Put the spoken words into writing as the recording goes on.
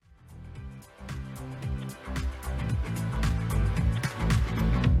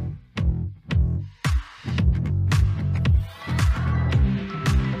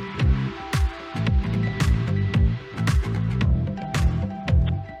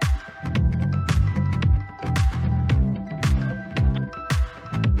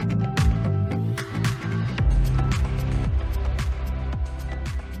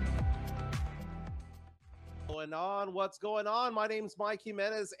everyone. What's going on? My name's Mike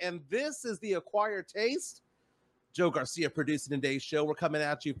Jimenez, and this is the Acquired Taste. Joe Garcia producing today's show. We're coming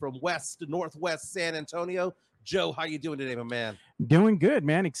at you from northwest San Antonio. Joe, how you doing today, my man? Doing good,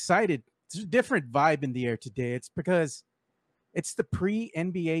 man. Excited. There's a different vibe in the air today. It's because it's the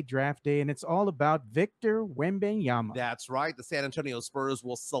pre-NBA draft day, and it's all about Victor Wembanyama. That's right. The San Antonio Spurs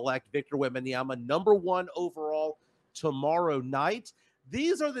will select Victor Wembanyama, number 1 overall, tomorrow night.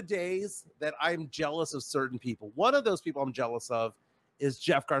 These are the days that I'm jealous of certain people. One of those people I'm jealous of is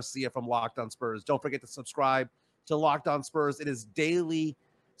Jeff Garcia from Locked On Spurs. Don't forget to subscribe to Locked On Spurs. It is daily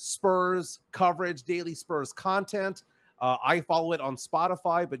Spurs coverage, daily Spurs content. I follow it on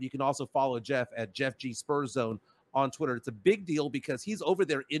Spotify, but you can also follow Jeff at Jeff G Spurs Zone on Twitter. It's a big deal because he's over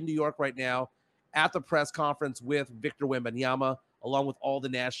there in New York right now at the press conference with Victor Wembanyama, along with all the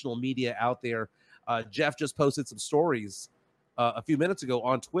national media out there. Jeff just posted some stories a few minutes ago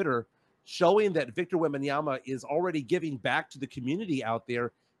on Twitter showing that Victor Wembanyama is already giving back to the community out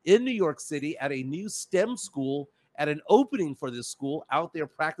there in New York City at a new STEM school, at an opening for this school, out there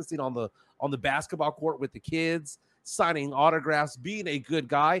practicing on the basketball court with the kids, signing autographs, being a good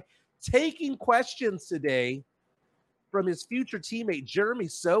guy, taking questions today from his future teammate, Jeremy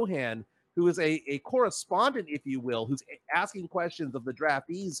Sohan, who is a correspondent, if you will, who's asking questions of the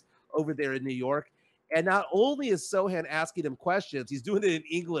draftees over there in New York. And not only is Sohan asking him questions, he's doing it in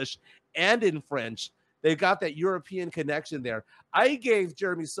English and in French. They've got that European connection there. I gave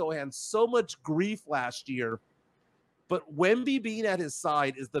Jeremy Sohan so much grief last year, but Wemby being at his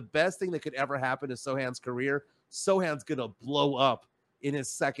side is the best thing that could ever happen to Sohan's career. Sohan's going to blow up in his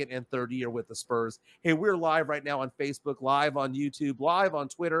second and third year with the Spurs. Hey, we're live right now on Facebook, live on YouTube, live on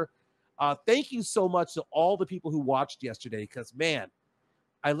Twitter. Thank you so much to all the people who watched yesterday because, man,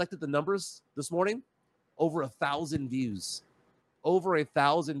 I looked at the numbers this morning. Over 1,000 views. Over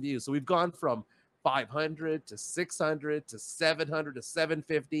 1,000 views. So we've gone from 500 to 600 to 700 to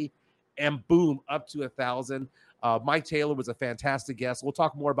 750 and boom, up to 1,000. Mike Taylor was a fantastic guest. We'll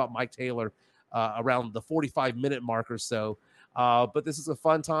talk more about Mike Taylor around the 45-minute mark or so. But this is a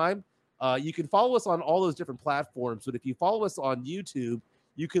fun time. You can follow us on all those different platforms. But if you follow us on YouTube,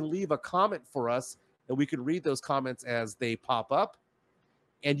 you can leave a comment for us and we can read those comments as they pop up.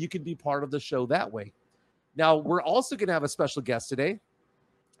 And you can be part of the show that way. Now, we're also going to have a special guest today,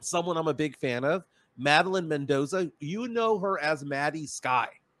 someone I'm a big fan of, Madeline Mendoza. You know her as Maddie Sky.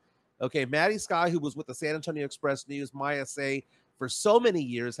 Okay, Maddie Sky, who was with the San Antonio Express News, Maya Say, for so many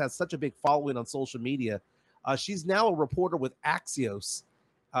years, has such a big following on social media. She's now a reporter with Axios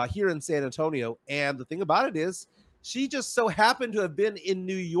here in San Antonio. And the thing about it is, she just so happened to have been in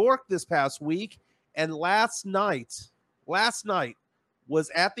New York this past week. And last night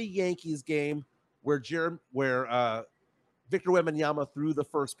was at the Yankees game where Victor Wembanyama threw the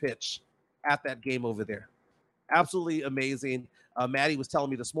first pitch at that game over there. Absolutely amazing. Maddie was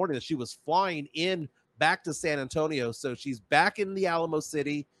telling me this morning that she was flying in back to San Antonio. So she's back in the Alamo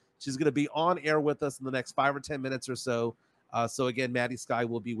City. She's going to be on air with us in the next 5 or 10 minutes or so. So again, Maddie Sky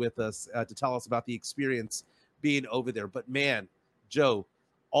will be with us to tell us about the experience being over there. But man, Joe,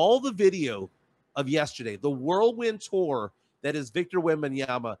 all the video of yesterday, the whirlwind tour that is Victor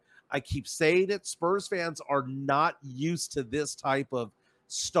Wembanyama, I keep saying it, Spurs fans are not used to this type of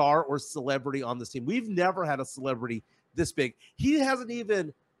star or celebrity on this team. We've never had a celebrity this big. He hasn't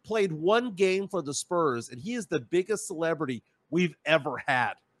even played one game for the Spurs, and he is the biggest celebrity we've ever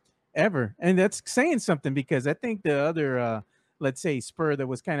had. Ever. And that's saying something because I think the other, let's say, Spur that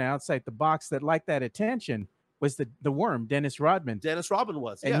was kind of outside the box that liked that attention was the worm, Dennis Rodman. Dennis Rodman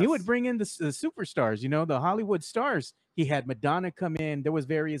was, and he would bring in the superstars, the Hollywood stars. He had Madonna come in. There was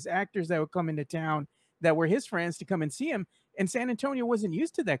various actors that would come into town that were his friends to come and see him. And San Antonio wasn't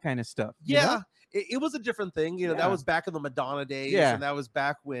used to that kind of stuff. Yeah, it was a different thing. That was back in the Madonna days. Yeah. And that was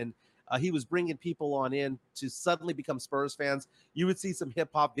back when he was bringing people on in to suddenly become Spurs fans. You would see some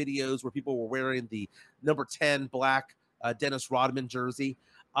hip hop videos where people were wearing the number 10 black Dennis Rodman jersey.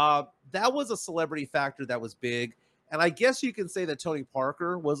 That was a celebrity factor that was big. And I guess you can say that Tony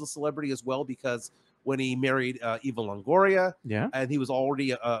Parker was a celebrity as well because when he married Eva Longoria, and he was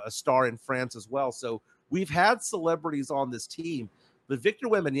already a star in France as well. So we've had celebrities on this team, but Victor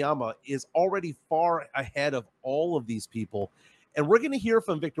Wembanyama is already far ahead of all of these people. And we're going to hear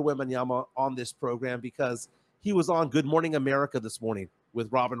from Victor Wembanyama on this program because he was on Good Morning America this morning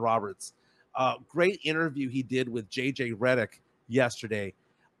with Robin Roberts. Great interview he did with JJ Redick yesterday.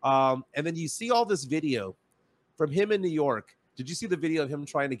 And then you see all this video from him in New York. Did you see the video of him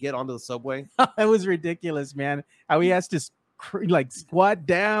trying to get onto the subway? That was ridiculous, man. How he has to squat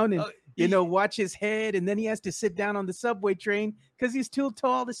down and watch his head, and then he has to sit down on the subway train because he's too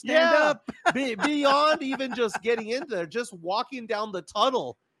tall to stand Yeah, up. beyond even just getting into there, just walking down the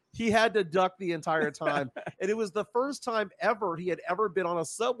tunnel, he had to duck the entire time. And it was the first time ever he had ever been on a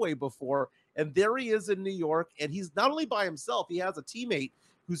subway before. And there he is in New York, and he's not only by himself, he has a teammate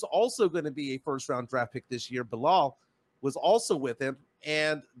who's also going to be a first-round draft pick this year. Bilal was also with him,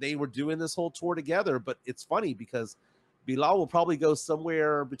 and they were doing this whole tour together. But it's funny because Bilal will probably go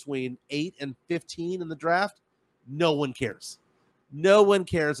somewhere between 8 and 15 in the draft. No one cares. No one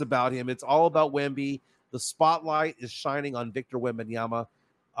cares about him. It's all about Wemby. The spotlight is shining on Victor Wembanyama.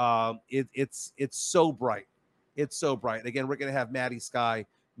 It's so bright. It's so bright. Again, we're going to have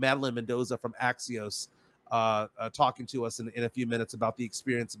Madeline Mendoza from Axios, talking to us in a few minutes about the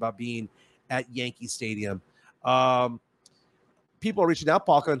experience about being at Yankee Stadium. People are reaching out,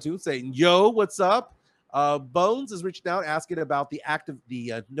 Paul Cantu, saying, "Yo, what's up?" Bones is reaching out, asking about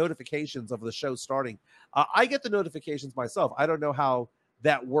the notifications of the show starting. I get the notifications myself. I don't know how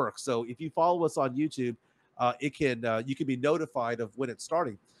that works. So if you follow us on YouTube, you can be notified of when it's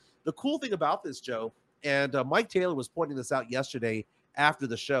starting. The cool thing about this, Joe, and Mike Taylor was pointing this out yesterday after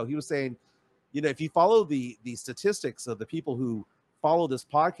the show. He was saying, if you follow the statistics of the people who follow this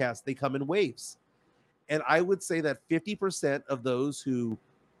podcast, they come in waves. And I would say that 50% of those who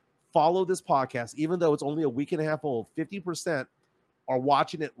follow this podcast, even though it's only a week and a half old, 50% are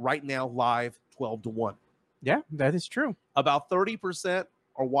watching it right now live 12-1. Yeah, that is true. About 30%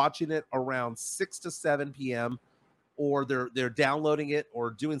 are watching it around 6 to 7 p.m. or they're downloading it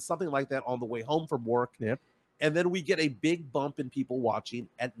or doing something like that on the way home from work. Yep. And then we get a big bump in people watching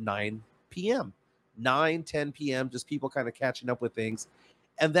at 9 p.m., 10 p.m., just people kind of catching up with things.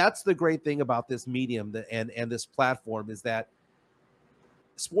 And that's the great thing about this medium and this platform is that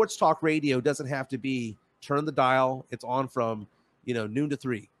sports talk radio doesn't have to be turn the dial, it's on from noon to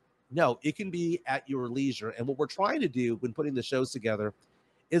 3. No, it can be at your leisure. And what we're trying to do when putting the shows together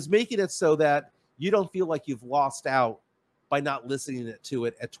is making it so that you don't feel like you've lost out by not listening to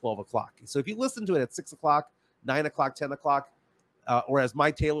it at 12 o'clock. So if you listen to it at 6 o'clock, 9 o'clock, 10 o'clock, or as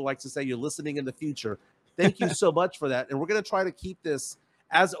Mike Taylor likes to say, you're listening in the future. Thank you so much for that. And we're going to try to keep this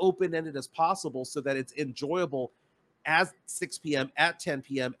as open-ended as possible so that it's enjoyable as 6 p.m., at 10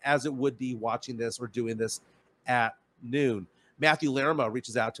 p.m., as it would be watching this or doing this at noon. Matthew Lerma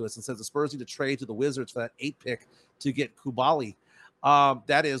reaches out to us and says the Spurs need to trade to the Wizards for that 8 pick to get Kubali.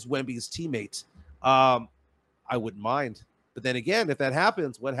 That is Wemby's teammate. I wouldn't mind. But then again, if that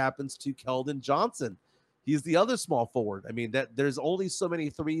happens, what happens to Keldon Johnson? He's the other small forward. I mean, that there's only so many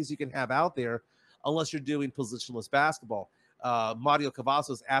threes you can have out there unless you're doing positionless basketball. Mario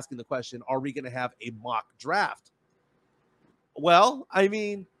Cavazos asking the question, are we going to have a mock draft? Well, I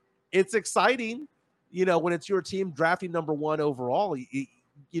mean, it's exciting, when it's your team drafting number 1 overall.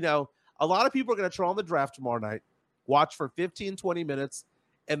 A lot of people are going to turn on the draft tomorrow night, watch for 15, 20 minutes,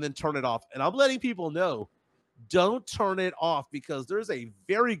 and then turn it off. And I'm letting people know, don't turn it off because there's a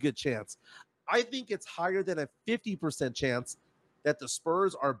very good chance. I think it's higher than a 50% chance that the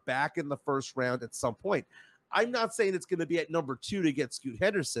Spurs are back in the first round at some point. I'm not saying it's going to be at number 2 to get Scoot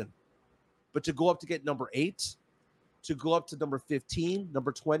Henderson, but to go up to get number 8, to go up to number 15,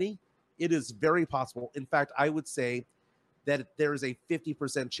 number 20, it is very possible. In fact, I would say that there is a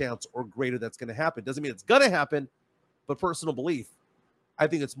 50% chance or greater that's going to happen. Doesn't mean it's going to happen, but personal belief, I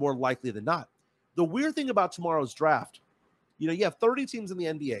think it's more likely than not. The weird thing about tomorrow's draft, you have 30 teams in the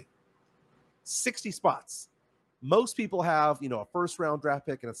NBA, 60 spots. Most people have, a first-round draft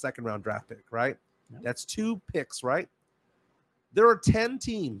pick and a second-round draft pick, right? Yep. That's 2 picks, right? There are 10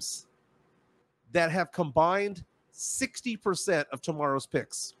 teams that have combined 60% of tomorrow's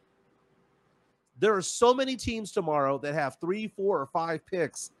picks. There are so many teams tomorrow that have 3, 4, or 5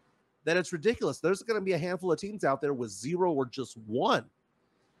 picks that it's ridiculous. There's going to be a handful of teams out there with 0 or just 1.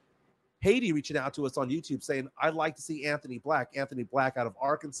 Haiti reaching out to us on YouTube saying, I'd like to see Anthony Black out of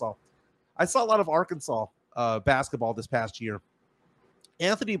Arkansas. I saw a lot of Arkansas basketball this past year.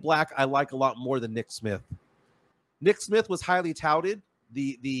 Anthony Black I like a lot more than Nick Smith. Nick Smith was highly touted,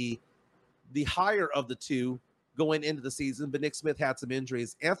 the higher of the two going into the season, but Nick Smith had some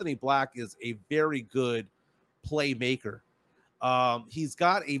injuries. Anthony Black is a very good playmaker. He's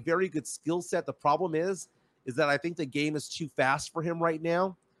got a very good skill set. The problem is that I think the game is too fast for him right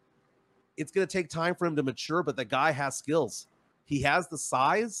now. It's going to take time for him to mature, but the guy has skills. He has the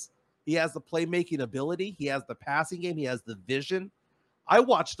size. He has the playmaking ability. He has the passing game. He has the vision. I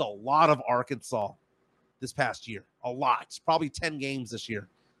watched a lot of Arkansas this past year. A lot. Probably 10 games this year.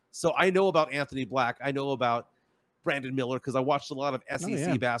 So I know about Anthony Black. I know about Brandon Miller because I watched a lot of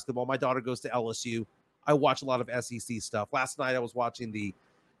SEC basketball. My daughter goes to LSU. I watch a lot of SEC stuff. Last night I was watching the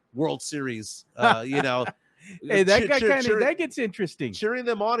World Series. Hey, that gets interesting. Cheering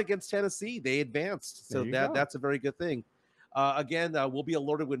them on against Tennessee. They advanced. There So you go. that's a very good thing. Again, we'll be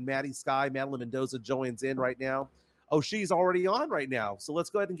alerted when Madeline Mendoza joins in right now. Oh, she's already on right now. So let's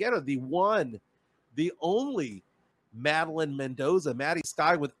go ahead and get her. The one, the only Madeline Mendoza, Maddie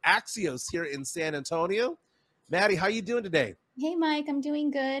Sky with Axios here in San Antonio. Maddie, how you doing today? Hey, Mike, I'm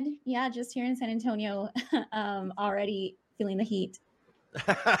doing good. Yeah, just here in San Antonio, already feeling the heat.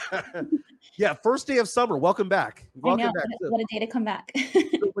 Yeah, first day of summer. Welcome back. Welcome back. What a day to come back.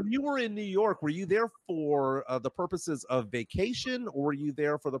 So when you were in New York, were you there for the purposes of vacation, or were you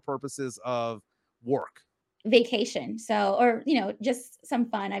there for the purposes of work? Vacation. So, or just some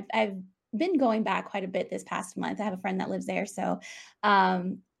fun. I've been going back quite a bit this past month. I have a friend that lives there, so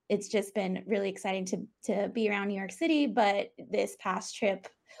it's just been really exciting to be around New York City. But this past trip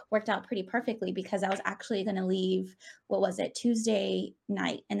worked out pretty perfectly because I was actually going to leave. What was it? Tuesday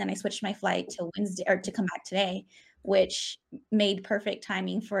night, and then I switched my flight to Wednesday or to come back today, which made perfect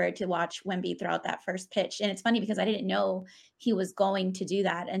timing to watch Wemby throughout that first pitch. And it's funny because I didn't know he was going to do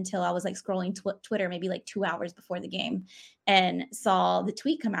that until I was like scrolling Twitter maybe like 2 hours before the game and saw the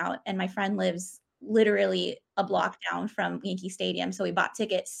tweet come out. And my friend lives literally a block down from Yankee Stadium, so we bought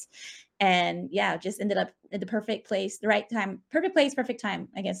tickets. And yeah, just ended up at the perfect place, the right time, perfect place, perfect time,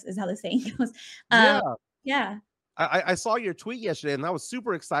 I guess is how the saying goes. Yeah. I saw your tweet yesterday, and I was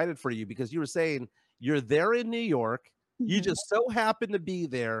super excited for you because you were saying you're there in New York. You just so happen to be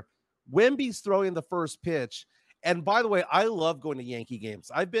there. Wemby's throwing the first pitch. And by the way, I love going to Yankee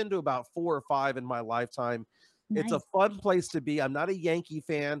games. I've been to about 4 or 5 in my lifetime. Nice. It's a fun place to be. I'm not a Yankee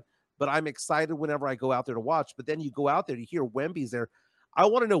fan, but I'm excited whenever I go out there to watch. But then you go out there, you hear Wemby's there. I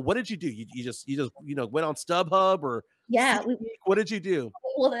want to know, what did you do? You just went on StubHub or yeah. What did you do?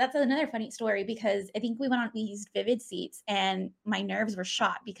 Well, that's another funny story because I think we used Vivid seats and my nerves were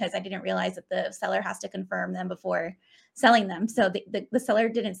shot because I didn't realize that the seller has to confirm them before selling them. So the seller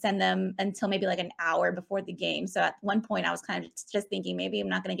didn't send them until maybe like an hour before the game. So at one point I was kind of just thinking maybe I'm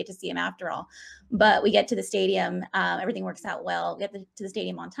not going to get to see him after all. But we get to the stadium. Everything works out well. We get to the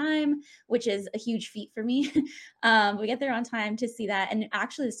stadium on time, which is a huge feat for me. We get there on time to see that. And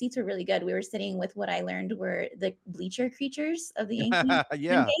actually the seats were really good. We were sitting with what I learned were the bleacher creatures of the Yankees.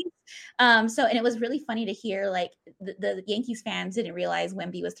 Yeah. And it was really funny to hear like the Yankees fans didn't realize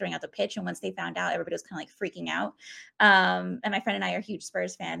Wemby was throwing out the pitch, and once they found out, everybody was kind of like freaking out. And my friend and I are huge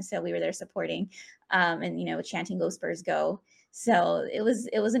Spurs fans, so we were there supporting and chanting "Go Spurs, go!" So it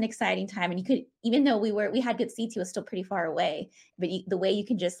was an exciting time, and you could, even though we had good seats, he was still pretty far away, but the way you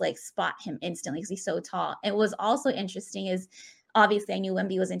can just like spot him instantly because he's so tall. And what was also interesting is, obviously I knew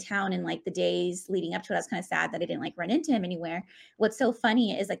Wemby was in town, and like the days leading up to it, I was kind of sad that I didn't like run into him anywhere. What's so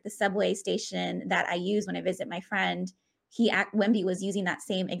funny is like the subway station that I use when I visit my friend, Wemby was using that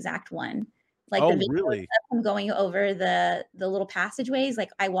same exact one. Like the video really? of him going over the little passageways,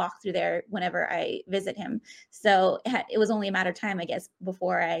 like I walk through there whenever I visit him. So it was only a matter of time, I guess,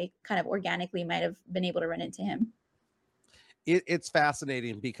 before I kind of organically might have been able to run into him. It's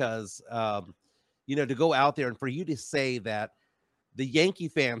fascinating because, to go out there and for you to say that the Yankee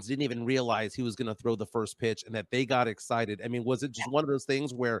fans didn't even realize he was going to throw the first pitch and that they got excited. I mean, was it just one of those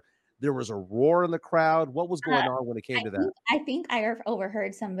things where there was a roar in the crowd? What was going on when it came to that? I think I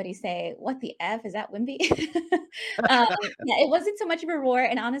overheard somebody say, "What the F is that, Wemby?" Yeah, it wasn't so much of a roar.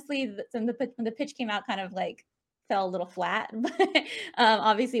 And honestly, when the pitch came out, kind of like fell a little flat. But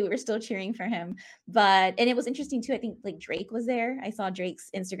obviously, we were still cheering for him. And it was interesting too. I think like Drake was there. I saw Drake's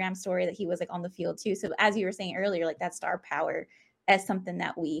Instagram story that he was like on the field too. So as you were saying earlier, like that star power as something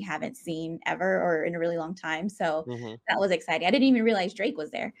that we haven't seen ever or in a really long time. So that was exciting. I didn't even realize Drake was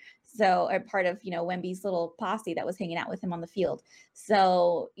there. So a part of, Wemby's little posse that was hanging out with him on the field.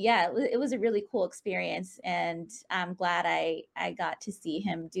 So yeah, it was a really cool experience. And I'm glad I got to see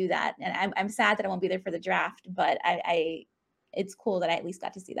him do that. And I'm sad that I won't be there for the draft, but it's cool that I at least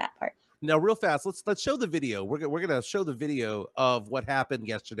got to see that part. Now, real fast, let's show the video. We're gonna show the video of what happened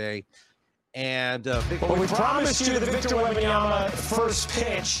yesterday. And we promised you the Victor Wembanyama first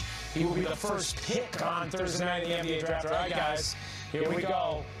pitch. He will be the first pick on Thursday night in the NBA draft. All right, guys, here we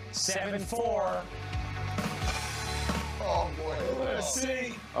go. 7-4. Oh boy, let's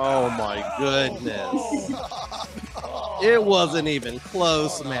see. Oh my goodness. It wasn't even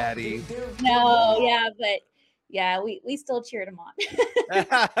close, Maddie. No, yeah, but yeah, we still cheered him on.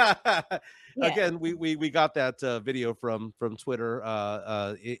 Again, we got that video from Twitter.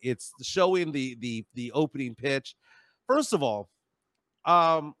 It's showing the opening pitch. First of all,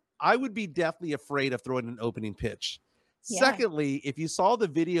 I would be deathly afraid of throwing an opening pitch. Yeah. Secondly, if you saw the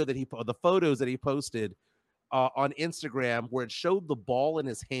video the photos that he posted, on Instagram where it showed the ball in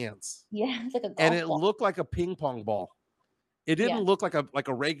his hands, Yeah, it's like a and golf it ball. looked like a ping pong ball. It didn't Yeah. look like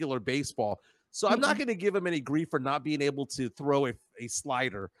a regular baseball. So I'm not Mm-mm. going to give him any grief for not being able to throw a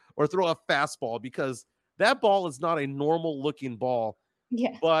slider or throw a fastball, because that ball is not a normal looking ball,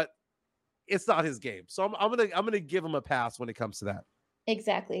 Yeah, but it's not his game. So I'm gonna give him a pass when it comes to that.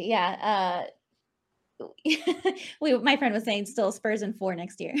 exactly. Yeah. My friend was saying still Spurs in 4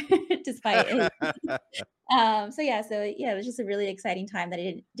 next year, despite his so yeah, it was just a really exciting time that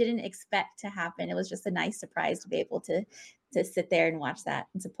I didn't expect to happen. It was just a nice surprise to be able to sit there and watch that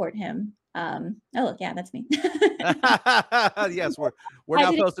and support him. Oh look, yeah, that's me. Yes, we're I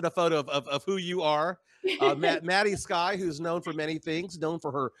now didn't posting a photo of who you are. Maddie Sky, who's known for many things, known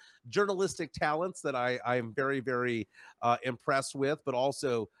for her journalistic talents that I am very, very impressed with, but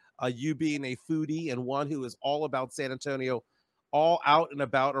also you being a foodie and one who is all about San Antonio, all out and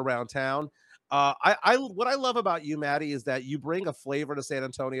about around town. I what I love about you, Maddie, is that you bring a flavor to San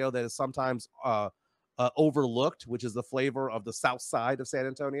Antonio that is sometimes overlooked, which is the flavor of the South Side of San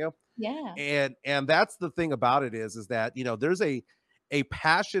Antonio. Yeah. And that's the thing about it is that, you know, there's a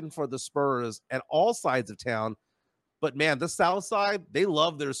passion for the Spurs at all sides of town, but man, the South Side, they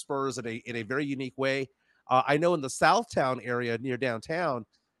love their Spurs in a very unique way. I know in the Southtown area near downtown,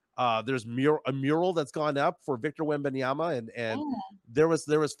 there's a mural that's gone up for Victor Wembanyama, and Yeah. there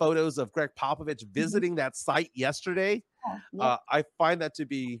was photos of Greg Popovich Mhm. visiting that site yesterday. Yeah. Yep. I find that to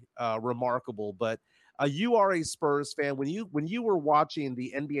be remarkable. But you are a Spurs fan. When you were watching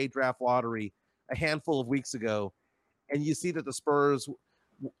the NBA draft lottery a handful of weeks ago, and you see that the Spurs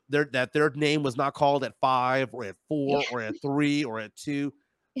their name was not called at 5 or at 4 Yeah. or at 3 or at 2.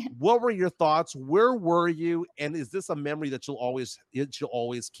 Yeah. What were your thoughts? Where were you? And is this a memory that you'll always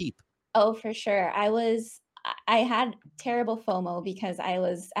keep? Oh, for sure. I had terrible FOMO because I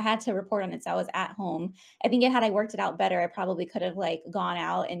had to report on it, so I was at home. I think had I worked it out better, I probably could have like gone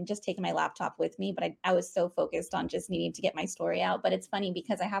out and just taken my laptop with me, but I was so focused on just needing to get my story out. But it's funny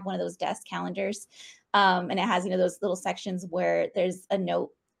because I have one of those desk calendars, and it has, those little sections where there's a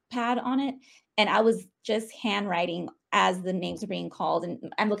notepad on it, and I was just handwriting as the names are being called,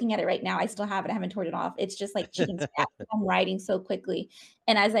 and I'm looking at it right now. I still have it. I haven't torn it off. It's just like chicken scratch. I'm writing so quickly.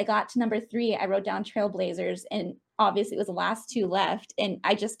 And as I got to number 3, I wrote down Trailblazers, and obviously it was the last 2 left, and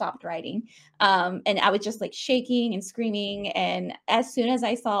I just stopped writing. And I was just like shaking and screaming. And as soon as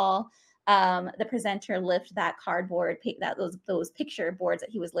I saw the presenter lift that cardboard, that those picture boards that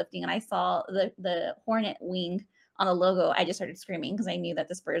he was lifting, and I saw the Hornet wing on the logo, I just started screaming because I knew that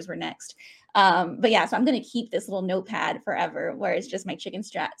the Spurs were next. But yeah, so I'm going to keep this little notepad forever, where it's just my chicken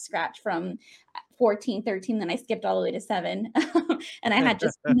scratch from 14, 13, then I skipped all the way to 7. And I had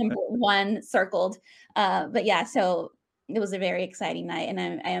just number 1 circled. But yeah, so it was a very exciting night.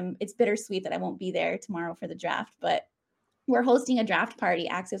 And it's bittersweet that I won't be there tomorrow for the draft, but we're hosting a draft party.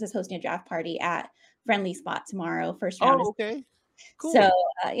 Axios is hosting a draft party at Friendly Spot tomorrow. First round Oh, is okay. so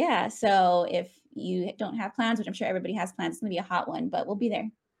Cool. yeah. So if you don't have plans, which I'm sure everybody has plans, it's gonna be a hot one, but we'll be there.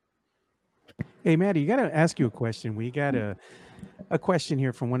 Hey, Maddie, you got to ask you a question. We got a question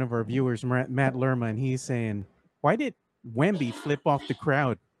here from one of our viewers, Matt Lerma, and he's saying, why did Wemby flip off the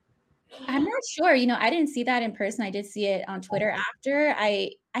crowd? I'm not sure. I didn't see that in person. I did see it on Twitter after.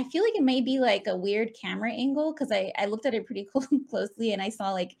 I feel like it may be like a weird camera angle because I looked at it pretty closely and I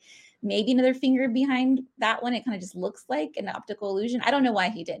saw like maybe another finger behind that one. It kind of just looks like an optical illusion. I don't know why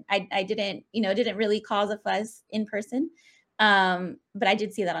he did. I didn't, didn't really cause a fuss in person. But I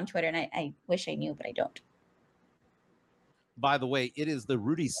did see that on Twitter and I wish I knew, but I don't. By the way, it is the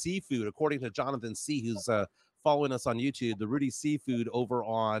Rudy Seafood, according to Jonathan C., who's following us on YouTube. The Rudy Seafood over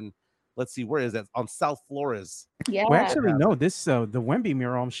on, let's see, where is that? On South Flores. Yeah. Well, actually, no. This the Wemby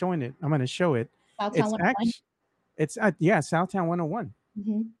mural. I'm showing it. I'm going to show it. Southtown It's 101. actually, it's Southtown 101.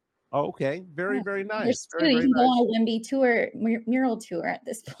 Mm-hmm. Oh, okay, very, Yeah. very nice. There's Very, two. You very can go nice. on a WEMBY tour, mural tour at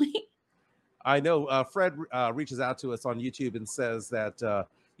this point. I know Fred reaches out to us on YouTube and says that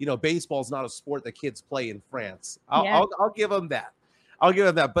baseball is not a sport that kids play in France. I'll give him that. I'll give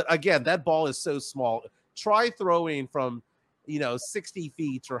him that. But again, that ball is so small. Try throwing from 60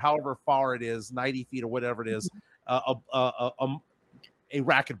 feet or however far it is, 90 feet or whatever it is, a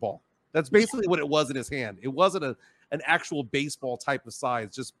racquetball. That's basically what it was in his hand. It wasn't an actual baseball type of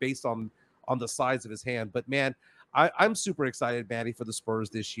size, just based on the size of his hand. But man, I'm super excited, Maddie, for the Spurs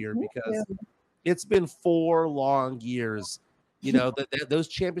this year because it's been 4 long years. Those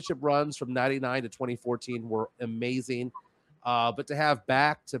championship runs from 99 to 2014 were amazing. But to have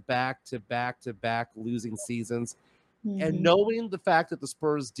back to back losing seasons, and knowing the fact that the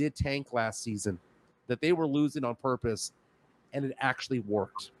Spurs did tank last season, that they were losing on purpose, and it actually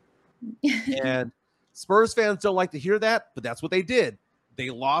worked. And Spurs fans don't like to hear that, but that's what they did. They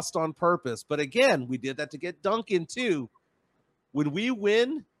lost on purpose. But again, we did that to get Duncan too. When we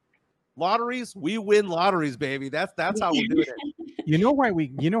win lotteries, we win lotteries, baby. That's how we're doing it. You know why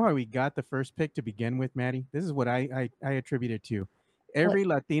we got the first pick to begin with, Maddie? This is what I attribute it to. Every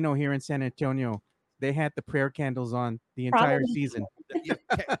Latino here in San Antonio, they had the prayer candles on the entire Probably. season. Yeah,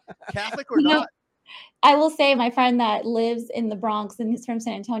 Catholic or not? I will say my friend that lives in the Bronx and he's from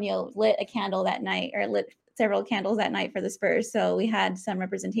San Antonio lit a candle that night, or lit several candles that night for the Spurs. So we had some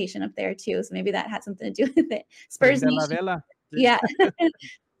representation up there too. So maybe that had something to do with it. Spurs Prende la Nation. vela. Yeah.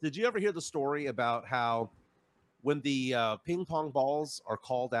 Did you ever hear the story about how when the ping pong balls are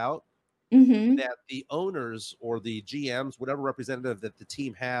called out, Mm-hmm. that the owners or the GMs, whatever representative that the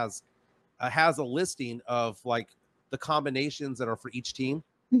team has a listing of like the combinations that are for each team.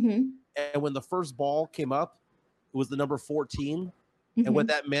 Mm-hmm. And when the first ball came up, it was the number 14. Mm-hmm. And what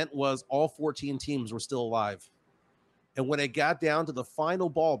that meant was all 14 teams were still alive. And when it got down to the final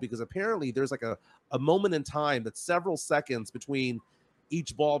ball, because apparently there's like a moment in time that's several seconds between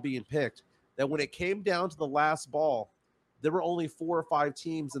each ball being picked, that when it came down to the last ball, there were only 4 or 5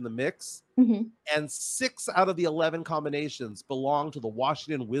 teams in the mix. Mm-hmm. And 6 out of the 11 combinations belonged to the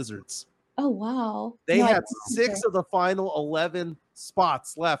Washington Wizards. Oh, wow. They No, I had didn't 6 hear. of the final 11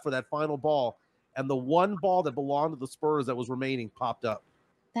 spots left for that final ball. And the one ball that belonged to the Spurs that was remaining popped up.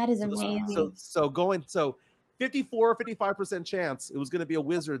 That is So amazing. So 54, 55% chance it was going to be a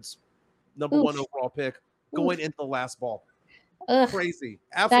Wizards number Oof. 1 overall pick going into the last ball. Ugh, Crazy.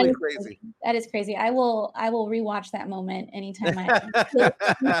 Absolutely is crazy. That is crazy. I will rewatch that moment anytime I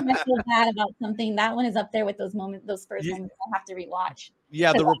feel bad about something. That one is up there with those moments, those Spurs moments I have to rewatch.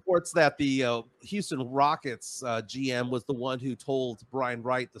 Yeah, the reports that the Houston Rockets GM was the one who told Brian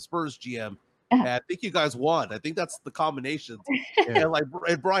Wright, the Spurs GM, I think you guys won. I think that's the combination. And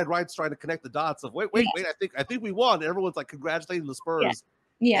Brian Wright's trying to connect the dots of wait. I think we won. Everyone's like congratulating the Spurs.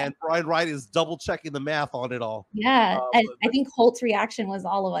 Yeah. And Brian Wright is double checking the math on it all. Yeah. I think Holt's reaction was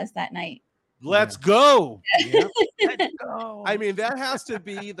all of us that night. Let's go. Yep. Let's go. I mean, that has to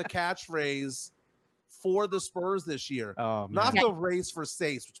be the catchphrase for the Spurs this year. Oh, Not man. the race for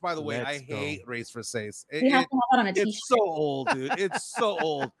Sace, which by the way, Let's I hate race for Sace. We have to have that on a t-shirt. It's so old, dude. It's so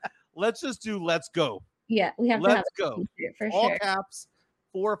old. Let's just do let's go. Yeah, we have Let's to have go. a t-shirt for All sure. caps,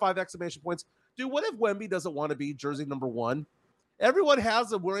 4 or 5 exclamation points. Dude, what if Wemby doesn't want to be jersey number 1? Everyone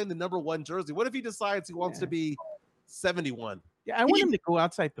has him wearing the number 1 jersey. What if he decides he wants to be 71? Yeah, I want him to go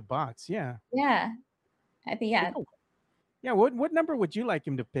outside the box. Yeah. Yeah. I think Yeah, what number would you like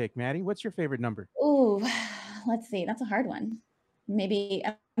him to pick, Maddie? What's your favorite number? Ooh, let's see. That's a hard one. Maybe,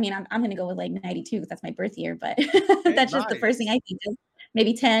 I mean, I'm going to go with like 92 because that's my birth year, but that's just the first thing I think of.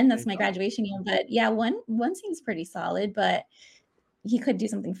 Maybe 10. That's my graduation year. But yeah, one seems pretty solid, but he could do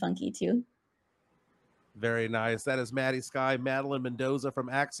something funky too. Very nice. That is Maddie Sky, Madeline Mendoza from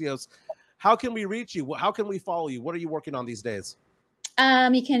Axios. How can we reach you? How can we follow you? What are you working on these days?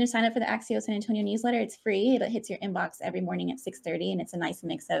 You can sign up for the Axios San Antonio newsletter. It's free. It hits your inbox every morning at 6:30, and it's a nice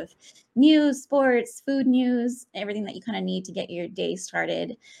mix of news, sports, food news, everything that you kind of need to get your day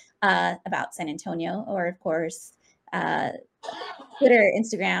started about San Antonio, or of course, Twitter,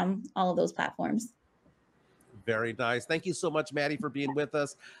 Instagram, all of those platforms. Very nice. Thank you so much, Maddie, for being with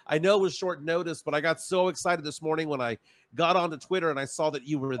us. I know it was short notice, but I got so excited this morning when I got onto Twitter and I saw that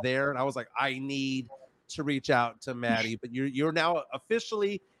you were there, and I was like, I need to reach out to Maddie. But you're now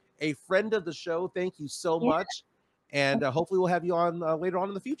officially a friend of the show. Thank you so much, and hopefully we'll have you on later on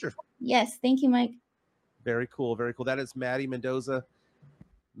in the future. Yes, thank you, Mike. Very cool. Very cool. That is Maddie Mendoza,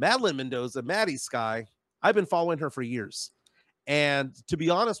 Madeline Mendoza, Maddie Sky. I've been following her for years, and to be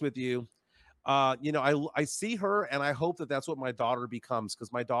honest with you, I see her and I hope that that's what my daughter becomes,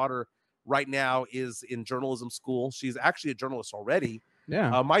 because my daughter right now is in journalism school. She's actually a journalist already.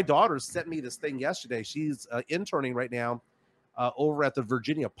 Yeah. My daughter sent me this thing yesterday. She's interning right now over at the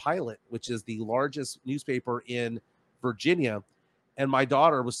Virginia Pilot, which is the largest newspaper in Virginia. And my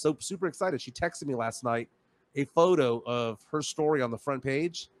daughter was so super excited. She texted me last night a photo of her story on the front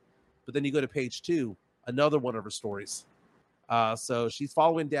page, but then you go to page 2, another one of her stories. So she's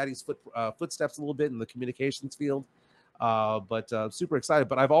following Daddy's footsteps a little bit in the communications field, but super excited.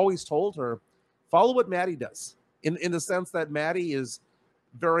 But I've always told her, follow what Maddie does, in the sense that Maddie is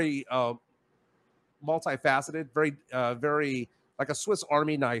very multifaceted, very like a Swiss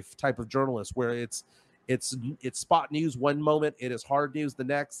Army knife type of journalist, where it's spot news one moment, it is hard news the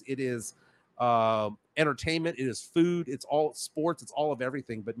next, it is entertainment, it is food, it's all sports, it's all of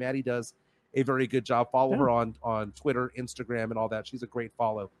everything. But Maddie does a very good job. Follow her on Twitter, Instagram, and all that. She's a great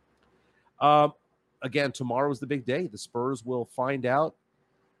follow. Again, tomorrow is the big day. The Spurs will find out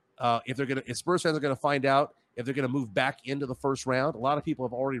if Spurs fans are gonna find out if they're gonna move back into the first round. A lot of people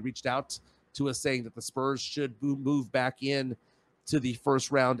have already reached out to us saying that the Spurs should move back in to the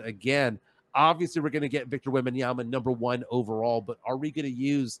first round again. Obviously, we're going to get Victor Wembanyama number 1 overall, but are we going to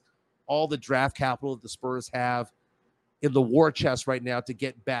use all the draft capital that the Spurs have in the war chest right now to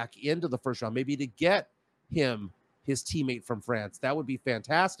get back into the first round? Maybe to get him his teammate from France. That would be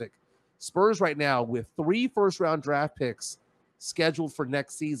fantastic. Spurs right now with 3 first-round draft picks scheduled for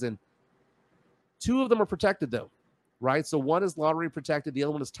next season. 2 of them are protected, though, right? So one is lottery protected. The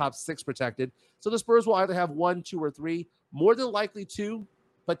other one is top 6 protected. So the Spurs will either have 1, 2, or 3. More than likely 2,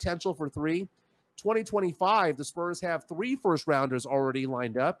 potential for 3. 2025, the Spurs have 3 first-rounders already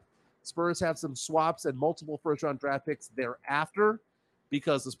lined up. Spurs have some swaps and multiple first-round draft picks thereafter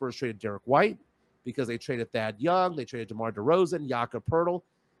because the Spurs traded Derek White, because they traded Thad Young, they traded DeMar DeRozan, Jakob Poeltl.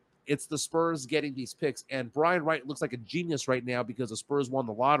 It's the Spurs getting these picks. And Brian Wright looks like a genius right now because the Spurs won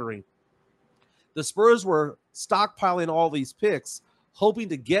the lottery. The Spurs were stockpiling all these picks, hoping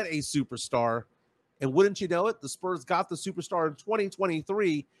to get a superstar. And wouldn't you know it, the Spurs got the superstar in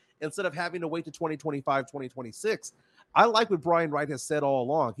 2023 instead of having to wait to 2025, 2026. I like what Brian Wright has said all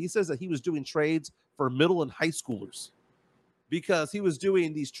along. He says that he was doing trades for middle and high schoolers because he was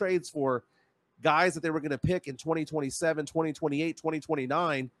doing these trades for guys that they were going to pick in 2027, 2028,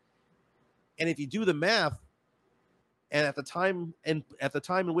 2029. And if you do the math, and at the time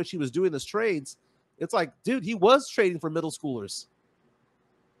in which he was doing these trades, it's like, dude, he was trading for middle schoolers.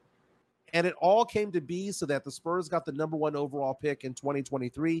 And it all came to be so that the Spurs got the number 1 overall pick in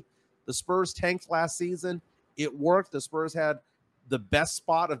 2023. The Spurs tanked last season. It worked. The Spurs had the best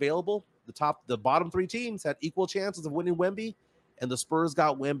spot available. The bottom 3 teams had equal chances of winning WEMBY, and the Spurs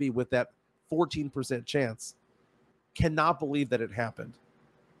got WEMBY with that 14% chance. Cannot believe that it happened.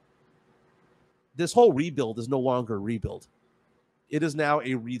 This whole rebuild is no longer a rebuild. It is now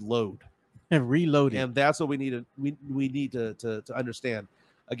a reload. And reloading. And that's what we need to understand.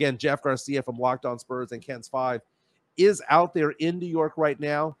 Again, Jeff Garcia from Locked On Spurs and Ken's 5 is out there in New York right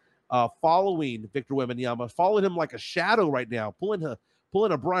now, following Victor Wembanyama, following him like a shadow right now, pulling a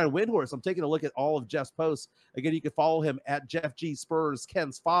Brian Windhorst. I'm taking a look at all of Jeff's posts. Again, you can follow him at Jeff G Spurs,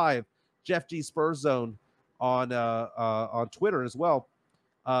 Ken's 5, Jeff G Spurs Zone on Twitter as well.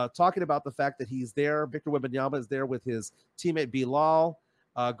 Talking about the fact that he's there. Victor Wembanyama is there with his teammate Bilal,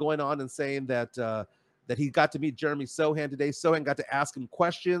 going on and saying that he got to meet Jeremy Sohan today. Sohan got to ask him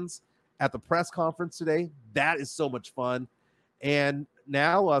questions at the press conference today. That is so much fun. And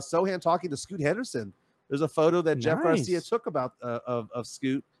now Sohan talking to Scoot Henderson. There's a photo that Jeff Garcia took about of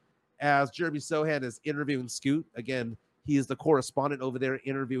Scoot as Jeremy Sohan is interviewing Scoot. Again, he is the correspondent over there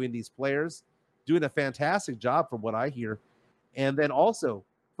interviewing these players, doing a fantastic job from what I hear. And then also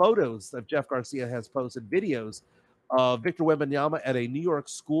photos that Jeff Garcia has posted, videos of Victor Wembanyama at a New York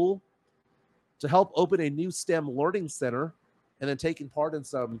school to help open a new STEM learning center, and then taking part in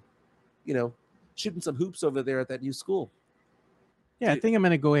some, shooting some hoops over there at that new school. Yeah, I think I'm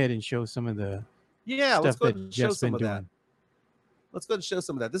going to go ahead and show some of the let's go stuff and that show Jeff's some been of doing. that. Let's go and show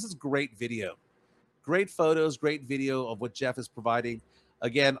some of that. This is great video. Great photos, great video of what Jeff is providing.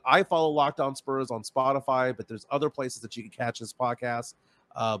 Again, I follow Locked On Spurs on Spotify, but there's other places that you can catch this podcast.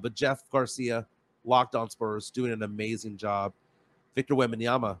 But Jeff Garcia, Locked On Spurs, doing an amazing job. Victor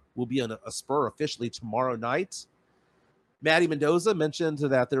Wembanyama will be on a Spur officially tomorrow night. Maddie Mendoza mentioned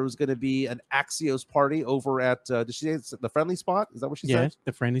that there was going to be an Axios party over at, did she say it's the Friendly Spot? Is that what she said? Yes,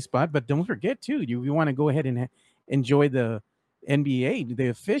 the Friendly Spot. But don't forget, too, you want to go ahead and enjoy the NBA, the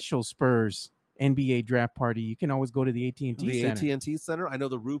official Spurs NBA draft party. You can always go to the AT&T Center. The AT&T Center. I know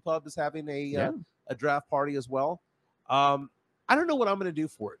the Rue Pub is having a draft party as well. I don't know what I'm going to do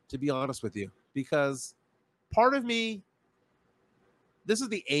for it, to be honest with you, because part of me, this is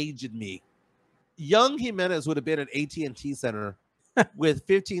the age in me. Young Jimenez would have been at AT&T Center with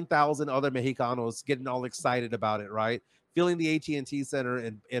 15,000 other Mexicanos getting all excited about it, right? Filling the AT&T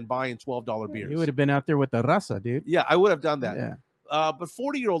Center and buying $12 beers. You would have been out there with the raza, dude. Yeah, I would have done that. Yeah. But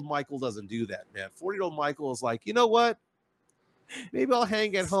 40-year-old Michael doesn't do that, man. 40-year-old Michael is like, you know what? Maybe I'll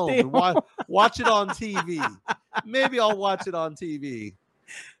hang at home and watch it on TV. Maybe I'll watch it on TV.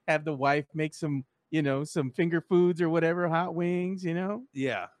 Have the wife make some, some finger foods or whatever, hot wings,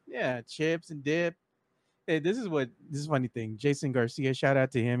 Yeah. Yeah, chips and dip. Hey, this is a funny thing. Jason Garcia, shout out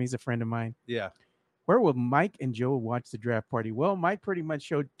to him. He's a friend of mine. Yeah. Where will Mike and Joe watch the draft party? Well, Mike pretty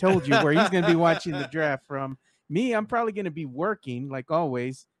much told you where he's going to be watching the draft from. Me, I'm probably going to be working like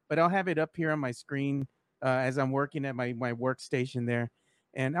always, but I'll have it up here on my screen as I'm working at my workstation there,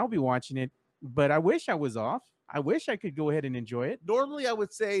 and I'll be watching it. But I wish I was off. I wish I could go ahead and enjoy it. Normally, I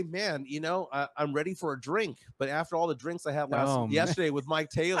would say, man, I'm ready for a drink. But after all the drinks I had yesterday with Mike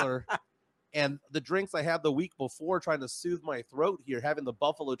Taylor and the drinks I had the week before trying to soothe my throat here, having the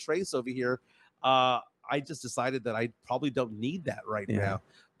Buffalo Trace over here, I just decided that I probably don't need that right now.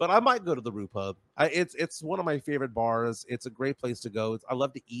 But I might go to the Rue Pub. It's one of my favorite bars. It's a great place to go. I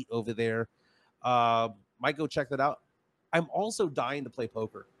love to eat over there. Might go check that out. I'm also dying to play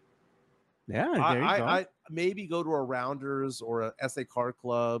poker. Yeah, there you go. I maybe go to a Rounders or a SA Card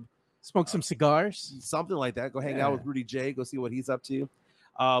Club. Smoke some cigars. Something like that. Go hang out with Rudy J. Go see what he's up to.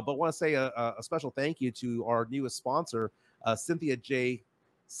 But want to say a special thank you to our newest sponsor, Cynthia J.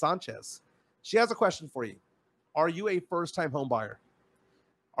 Sanchez. She has a question for you. Are you a first-time home buyer?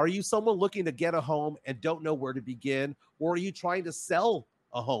 Are you someone looking to get a home and don't know where to begin? Or are you trying to sell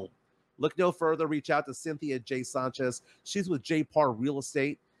a home? Look no further. Reach out to Cynthia J. Sanchez. She's with J. Parr Real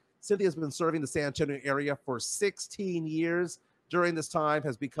Estate. Cynthia has been serving the San Antonio area for 16 years. During this time,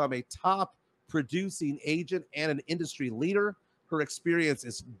 has become a top producing agent and an industry leader. Her experience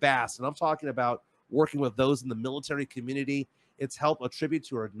is vast, and I'm talking about working with those in the military community. It's helped attribute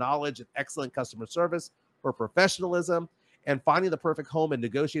to her knowledge and excellent customer service, her professionalism, and finding the perfect home and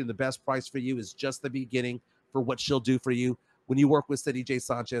negotiating the best price for you is just the beginning for what she'll do for you. When you work with Cynthia J.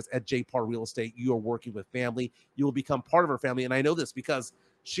 Sanchez at J. Parr Real Estate, you are working with family. You will become part of her family, and I know this because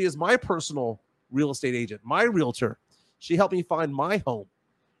she is my personal real estate agent, my realtor. She helped me find my home.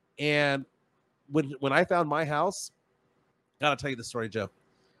 And when I found my house, gotta tell you the story, Joe.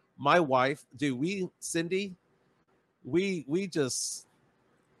 My wife, Cindy, we just,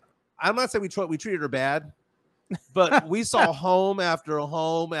 I'm not saying we treated her bad, but we saw home after a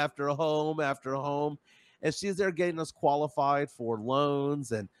home after a home after a home. And she's there getting us qualified for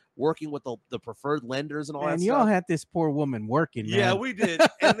loans and working with the preferred lenders and all that stuff. And you all had this poor woman working, man. Yeah, we did.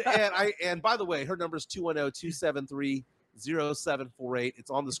 And by the way, her number is 210-273-0748.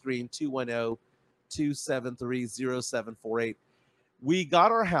 It's on the screen, 210-273-0748. We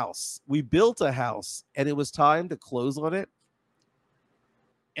got our house. We built a house, and it was time to close on it.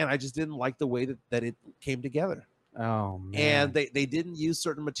 And I just didn't like the way that it came together. Oh, man. And they didn't use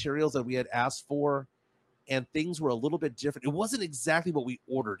certain materials that we had asked for. And things were a little bit different. It wasn't exactly what we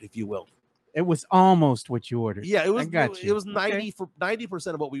ordered, if you will. It was almost what you ordered. Yeah, it was. I got you. It was 90%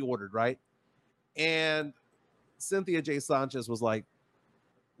 of what we ordered, right? And Cynthia J. Sanchez was like,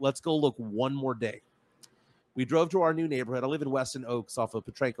 "Let's go look one more day." We drove to our new neighborhood. I live in Weston Oaks, off of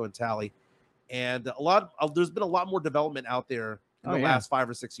Petranco and Talley, and there's been a lot more development out there in the last 5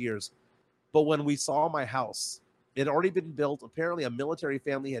 or 6 years. But when we saw my house, it had already been built. Apparently, a military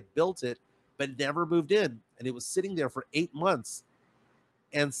family had built it, but never moved in. And it was sitting there for 8 months.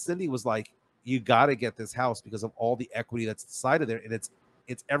 And Cindy was like, you got to get this house because of all the equity that's inside of there. And it's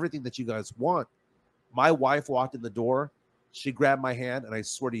everything that you guys want. My wife walked in the door. She grabbed my hand, and I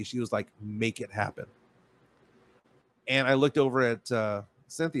swear to you, she was like, make it happen. And I looked over at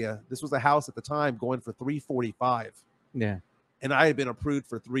Cynthia. This was a house at the time going for $345. Yeah. And I had been approved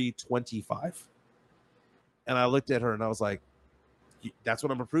for $325. And I looked at her, and I was like, that's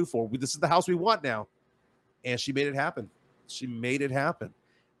what I'm approved for. This is the house we want now. And she made it happen. She made it happen.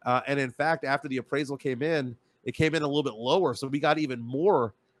 And in fact, after the appraisal came in, it came in a little bit lower. So we got even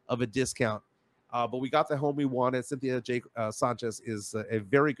more of a discount. But we got the home we wanted. Cynthia J. Sanchez is a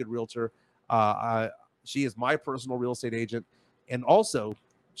very good realtor. She is my personal real estate agent. And also,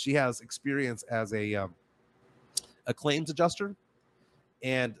 she has experience as a claims adjuster.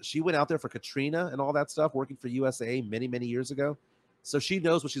 And she went out there for Katrina and all that stuff, working for USA many, many years ago. So she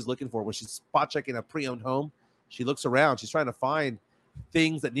knows what she's looking for. When she's spot checking a pre-owned home, she looks around. She's trying to find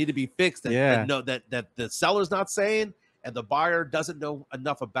things that need to be fixed that the seller's not saying and the buyer doesn't know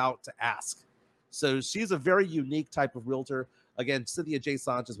enough about to ask. So she's a very unique type of realtor. Again, Cynthia J.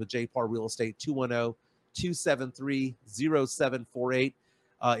 Sanchez with J. Parr Real Estate, 210-273-0748.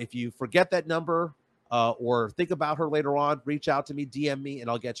 If you forget that number or think about her later on, reach out to me, DM me, and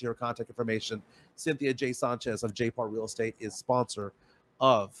I'll get you her contact information. Cynthia J. Sanchez of J. Parr Real Estate is sponsor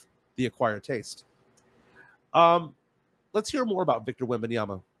of the Acquired Taste. Let's hear more about Victor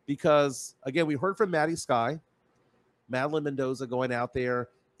Wembanyama because, again, we heard from Maddie Sky, Madeline Mendoza going out there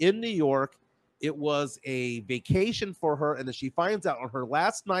in New York. It was a vacation for her, and then she finds out on her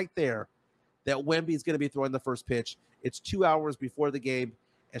last night there that Wemby is going to be throwing the first pitch. It's 2 hours before the game,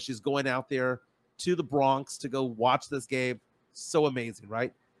 and she's going out there to the Bronx to go watch this game. So amazing,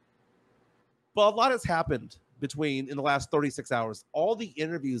 right? But a lot has happened in the last 36 hours. All the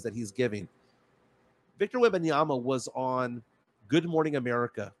interviews that he's giving. Victor Wembanyama was on Good Morning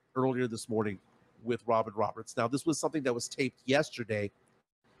America earlier this morning with Robin Roberts. Now, this was something that was taped yesterday.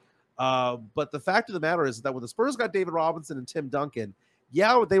 But the fact of the matter is that when the Spurs got David Robinson and Tim Duncan,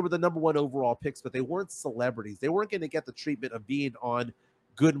 yeah, they were the number one overall picks, but they weren't celebrities. They weren't going to get the treatment of being on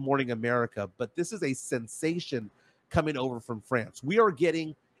Good Morning America. But this is a sensation coming over from France. We are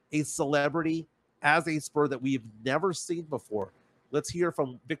getting a celebrity as a Spur that we've never seen before. Let's hear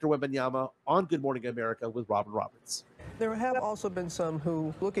from Victor Wembanyama on Good Morning America with Robin Roberts. There have also been some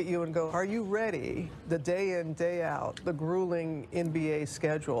who look at you and go, are you ready? The day in, day out, the grueling NBA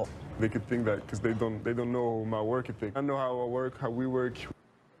schedule. They could think that because they don't know my work ethic. I know how I work, how we work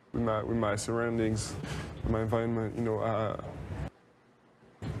with my surroundings, with my environment. You know,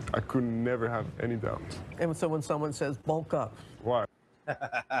 I could never have any doubt. And so when someone says bulk up. Why?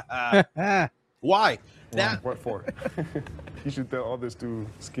 Why? What for? You should tell others to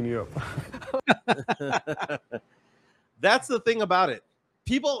skinny up. That's the thing about it.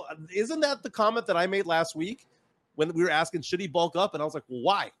 People, isn't that the comment that I made last week when we were asking, should he bulk up? And I was like, well,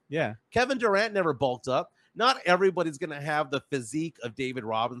 why? Yeah. Kevin Durant never bulked up. Not everybody's going to have the physique of David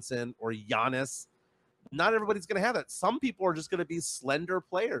Robinson or Giannis. Not everybody's going to have that. Some people are just going to be slender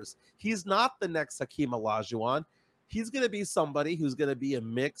players. He's not the next Hakeem Olajuwon. He's going to be somebody who's going to be a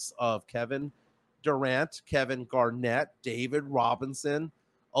mix of Kevin Durant, Kevin Garnett, David Robinson,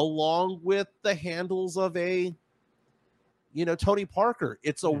 along with the handles of a, Tony Parker.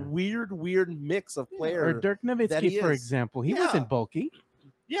 It's a weird mix of players. Or Dirk Nowitzki, for example. He wasn't bulky.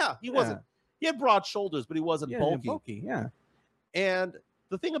 Yeah, he wasn't. He had broad shoulders, but he wasn't bulky. Yeah. And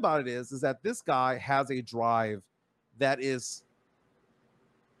the thing about it is that this guy has a drive that is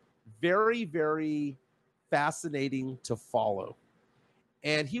very, very fascinating to follow.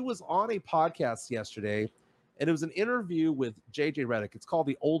 And he was on a podcast yesterday, and it was an interview with JJ Redick. It's called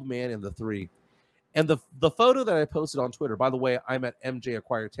The Old Man and the Three. And the photo that I posted on Twitter, by the way, I'm at MJ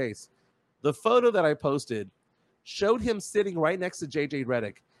Acquired Taste. The photo that I posted showed him sitting right next to JJ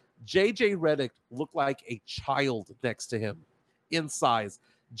Redick. JJ Redick looked like a child next to him in size.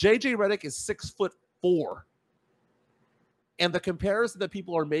 JJ Redick is 6'4". And the comparison that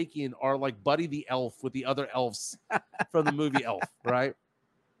people are making are like Buddy the Elf with the other elves from the movie Elf, right?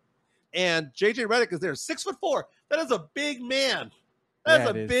 And JJ Redick is there, 6'4". That is a big man. That's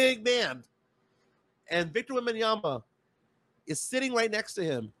a big man. And Victor Wembanyama is sitting right next to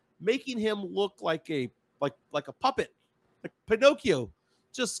him, making him look like a puppet, like Pinocchio,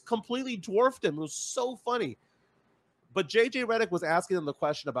 just completely dwarfed him. It was so funny. But JJ Redick was asking him the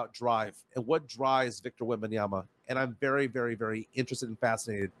question about drive and what drives Victor Wembanyama. And I'm very, very, very interested and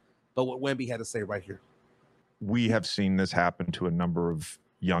fascinated by what Wemby had to say right here. We have seen this happen to a number of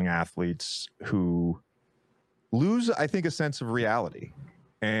young athletes who lose, I think, a sense of reality.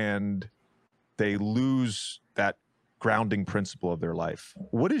 And they lose that grounding principle of their life.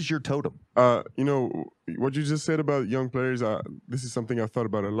 What is your totem? What you just said about young players, this is something I've thought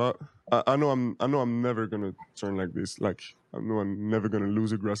about a lot. I know I'm never gonna turn like this. Like I know I'm never gonna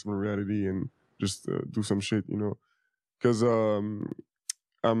lose a grasp of reality and just do some shit, because I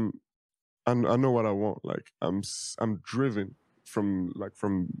know what I want. Like I'm driven from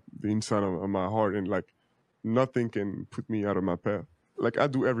the inside of my heart, and like nothing can put me out of my path. Like I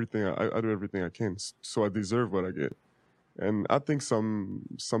do everything I do everything I can, so I deserve what I get. And I think some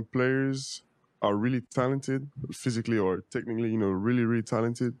players are really talented, physically or technically, really, really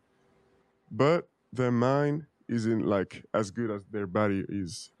talented, but their mind isn't like as good as their body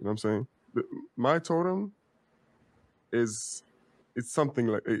is. You know what I'm saying? My totem it's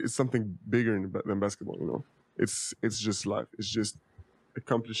something bigger than basketball. It's just life. It's just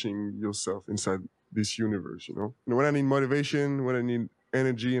accomplishing yourself inside this universe. When I need motivation, when I need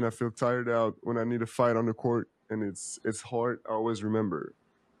energy and I feel tired out, when I need a fight on the court and it's hard, I always remember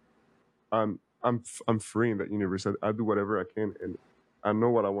I'm free in that universe. I do whatever I can, and I know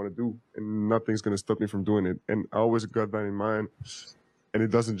what I want to do, and nothing's gonna stop me from doing it. And I always got that in mind. And it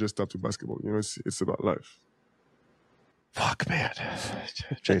doesn't just stop to basketball. It's about life. Fuck, man.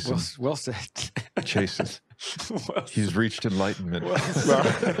 Jason. Well said. Jason. He's reached enlightenment. No,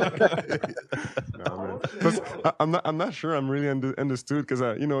 man. But I'm not sure I'm really understood because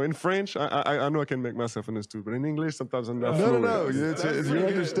in French I know I can make myself understood, but in English sometimes I'm not fluent. No. You're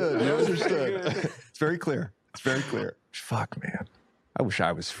understood. You're understood. It's very clear. Fuck, man. I wish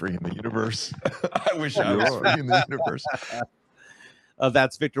I was free in the universe. I wish I was free in the universe.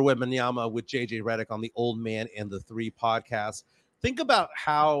 That's Victor Wembanyama with JJ Redick on the Old Man and the Three podcast. Think about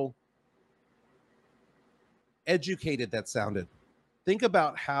how educated that sounded. Think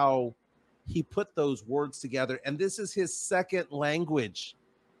about how he put those words together. And this is his second language.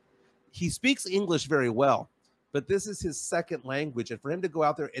 He speaks English very well, but this is his second language. And for him to go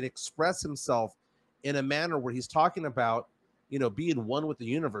out there and express himself in a manner where he's talking about, being one with the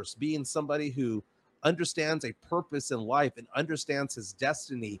universe, being somebody who understands a purpose in life and understands his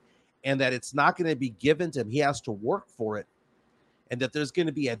destiny, and that it's not going to be given to him. He has to work for it, and that there's going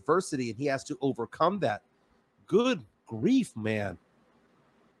to be adversity and he has to overcome that. Good grief, man.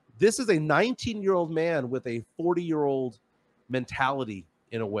 This is a 19-year-old man with a 40-year-old mentality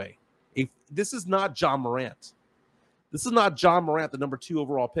in a way. This is not John Morant. This is not John Morant, the number 2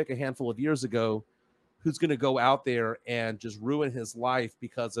 overall pick a handful of years ago, who's going to go out there and just ruin his life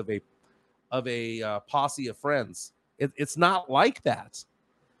because of a posse of friends. It's not like that.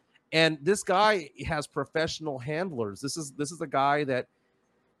 And this guy has professional handlers. This is a guy that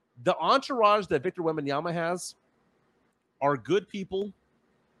the entourage that Victor Wembanyama has are good people,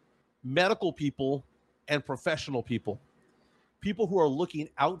 medical people, and professional people. People who are looking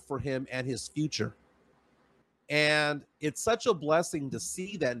out for him and his future. And it's such a blessing to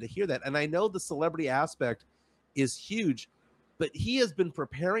see that and to hear that. And I know the celebrity aspect is huge, but he has been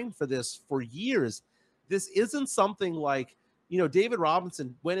preparing for this for years. This isn't something like, David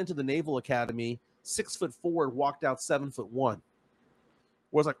Robinson went into the Naval Academy 6'4" and walked out 7'1".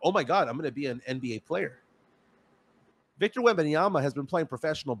 Where it's like, oh my God, I'm going to be an NBA player. Victor Wembanyama has been playing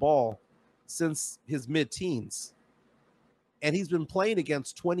professional ball since his mid-teens. And he's been playing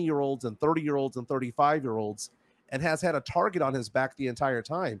against 20-year-olds and 30-year-olds and 35-year-olds and has had a target on his back the entire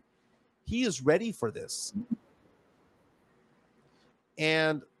time. He is ready for this.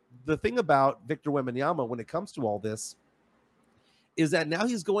 And the thing about Victor Wembanyama when it comes to all this is that now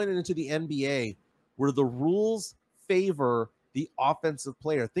he's going into the NBA where the rules favor the offensive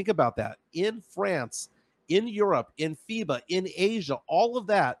player. Think about that. In France, in Europe, in FIBA, in Asia, all of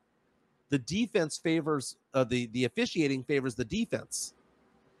that, the defense favors, the officiating favors the defense.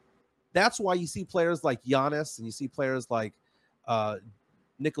 That's why you see players like Giannis and you see players like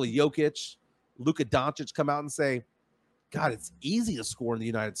Nikola Jokic, Luka Doncic come out and say, God, it's easy to score in the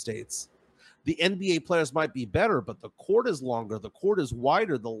United States. The NBA players might be better, but the court is longer, the court is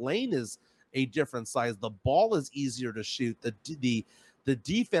wider, the lane is a different size, the ball is easier to shoot, the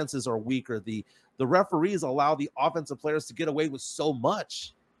defenses are weaker, the referees allow the offensive players to get away with so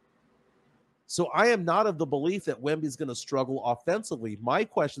much. So I am not of the belief that Wemby's going to struggle offensively. My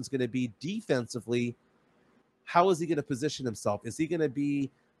question is going to be defensively. How is he going to position himself? Is he going to be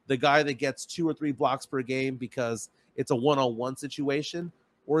the guy that gets 2 or 3 blocks per game because it's a one-on-one situation?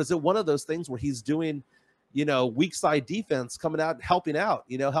 Or is it one of those things where he's doing, weak side defense, coming out and helping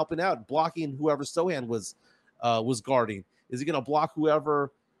out, blocking whoever Sohan was guarding? Is he going to block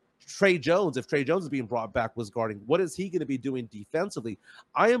whoever Trey Jones, if Trey Jones is being brought back, was guarding? What is he going to be doing defensively?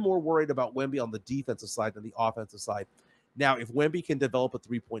 I am more worried about Wemby on the defensive side than the offensive side. Now, if Wemby can develop a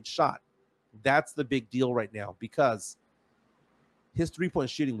 3-point shot, that's the big deal right now, because his 3-point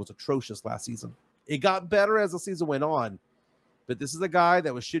shooting was atrocious last season. It got better as the season went on, but this is a guy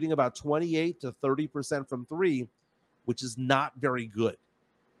that was shooting about 28 to 30% from 3, which is not very good.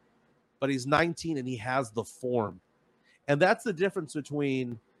 But he's 19 and he has the form. And that's the difference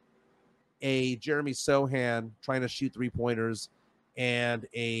between a Jeremy Sohan trying to shoot 3-pointers and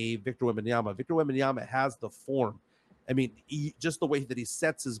a Victor Wembanyama. Victor Wembanyama has the form. I mean, just the way that he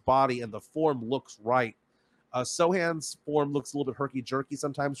sets his body and the form looks right. Sohan's form looks a little bit herky-jerky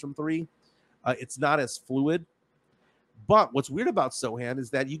sometimes from 3. It's not as fluid. But what's weird about Sohan is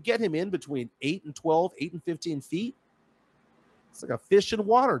that you get him in between 8 and 12, 8 and 15 feet. It's like a fish in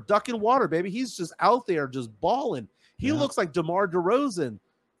water, duck in water, baby. He's just out there just balling. He looks like DeMar DeRozan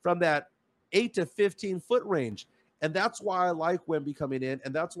from that 8 to 15 foot range. And that's why I like Wemby coming in.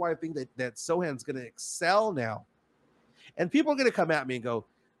 And that's why I think that Sohan's going to excel now. And people are going to come at me and go,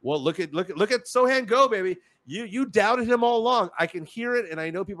 well, look at Sohan go, baby. You doubted him all along. I can hear it. And I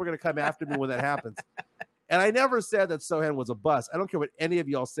know people are going to come after me when that happens. And I never said that Sohan was a bust. I don't care what any of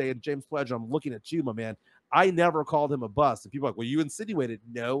y'all say. And James Pledger, I'm looking at you, my man. I never called him a bust. And people are like, well, you insinuated.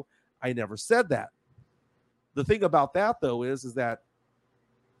 No, I never said that. The thing about that, though, is that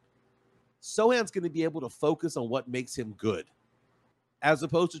Sohan's going to be able to focus on what makes him good, as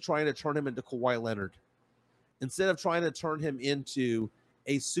opposed to trying to turn him into Kawhi Leonard. Instead of trying to turn him into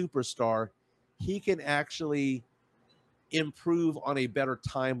a superstar, he can actually improve on a better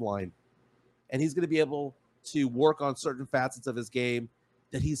timeline. And he's going to be able to work on certain facets of his game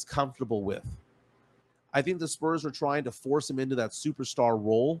that he's comfortable with. I think the Spurs are trying to force him into that superstar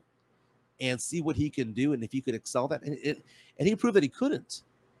role and see what he can do and if he could excel that. And he proved that he couldn't.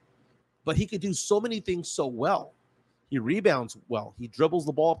 But he could do so many things so well. He rebounds well. He dribbles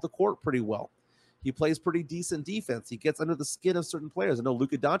the ball up the court pretty well. He plays pretty decent defense. He gets under the skin of certain players. I know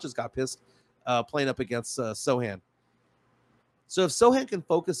Luka Doncic got pissed playing up against Sohan. So if Sohan can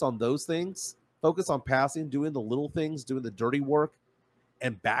focus on those things focus on passing, doing the little things, doing the dirty work,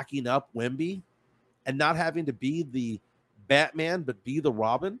 and backing up Wemby, and not having to be the Batman, but be the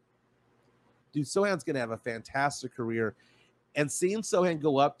Robin, dude, Sohan's going to have a fantastic career. And seeing Sohan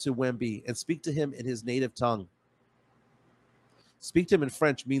go up to Wemby and speak to him in his native tongue, speak to him in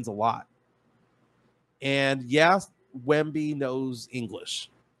French, means a lot. And yes, Wemby knows English.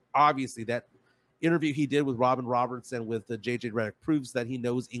 Obviously, that interview he did with Robin Robertson with JJ Redick proves that he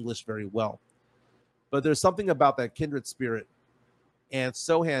knows English very well. But there's something about that kindred spirit. And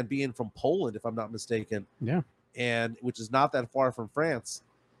Sohan being from Poland, if I'm not mistaken, and which is not that far from France,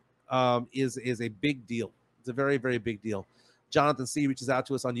 is a big deal. It's a very, very big deal. Jonathan C. reaches out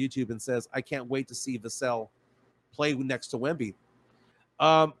to us on YouTube and says, I can't wait to see Vassell play next to Wemby.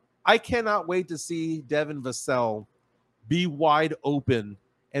 I cannot wait to see Devin Vassell be wide open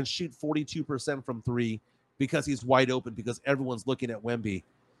and shoot 42% from three because he's wide open because everyone's looking at Wemby.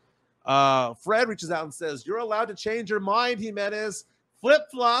 Fred reaches out and says, you're allowed to change your mind, Jimenez.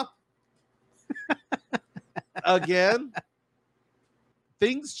 Flip-flop. Again.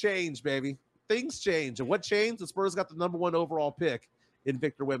 Things change, baby. Things change. And what changed? The Spurs got the #1 overall pick in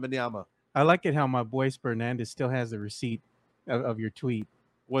Victor Wembanyama. I like it how my boy Fernandez still has the receipt of your tweet.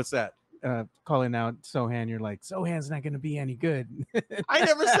 What's that? Calling out Sohan. You're like, Sohan's not going to be any good. I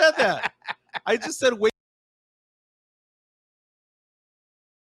never said that. I just said, wait.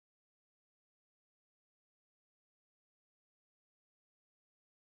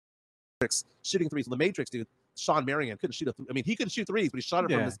 Shooting threes. The Matrix, dude. Sean Marion couldn't shoot he couldn't shoot threes, but he shot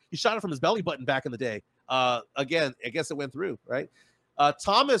it from his belly button back in the day. Again, I guess it went through, right?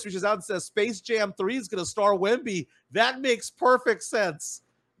 Thomas reaches out and says, Space Jam 3 is going to star Wemby. That makes perfect sense.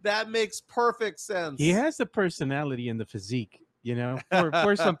 That makes perfect sense. He has the personality and the physique,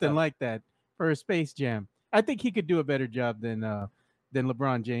 for something like that, for a Space Jam. I think he could do a better job than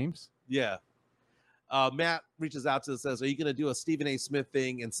LeBron James. Yeah. Matt reaches out to us and says, are you going to do a Stephen A. Smith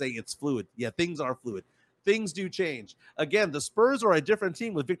thing and say it's fluid? Yeah, things are fluid. Things do change. Again, the Spurs are a different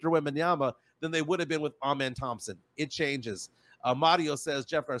team with Victor Wembanyama than they would have been with Amen Thompson. It changes. Mario says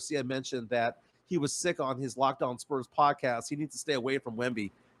Jeff Garcia mentioned that he was sick on his Locked On Spurs podcast. He needs to stay away from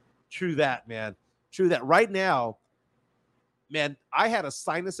Wemby. True that, man. True that. Right now, man, I had a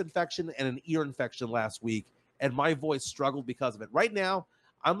sinus infection and an ear infection last week, and my voice struggled because of it. Right now,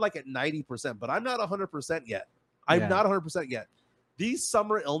 I'm like at 90%, but I'm not 100% yet. I'm not 100% yet. These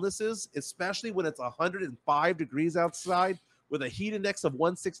summer illnesses, especially when it's 105 degrees outside with a heat index of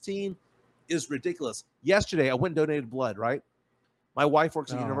 116, is ridiculous. Yesterday, I went and donated blood, right? My wife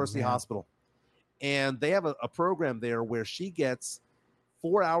works at University Hospital, and they have a program there where she gets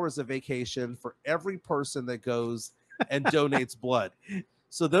 4 hours of vacation for every person that goes and donates blood.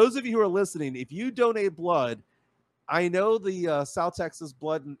 So those of you who are listening, if you donate blood, I know the South Texas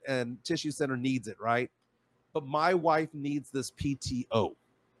Blood and Tissue Center needs it, right? But my wife needs this PTO.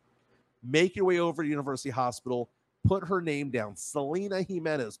 Make your way over to University Hospital. Put her name down. Selena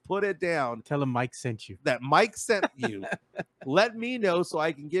Jimenez. Put it down. Tell him Mike sent you. That Mike sent you. Let me know so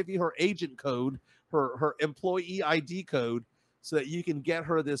I can give you her agent code, her employee ID code, so that you can get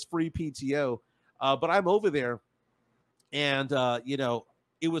her this free PTO. But I'm over there, and,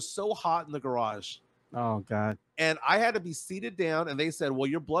 it was so hot in the garage. Oh, God. And I had to be seated down, and they said, well,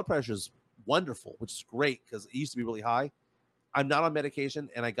 your blood pressure is wonderful, which is great because it used to be really high. I'm not on medication,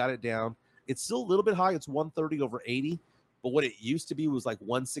 and I got it down. It's still a little bit high. It's 130 over 80, but what it used to be was like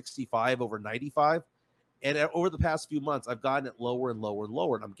 165 over 95. And over the past few months, I've gotten it lower and lower and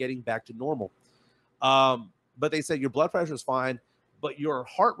lower, and I'm getting back to normal. But they said your blood pressure is fine, but your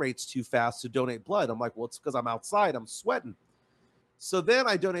heart rate's too fast to donate blood. I'm like, well, it's because I'm outside. I'm sweating. So then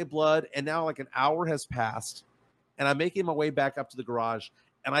I donate blood, and now like an hour has passed, and I'm making my way back up to the garage,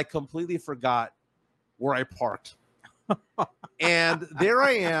 and I completely forgot where I parked. And there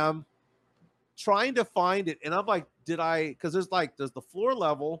I am trying to find it. And I'm like, because there's the floor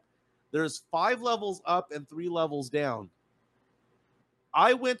level, there's 5 levels up and 3 levels down.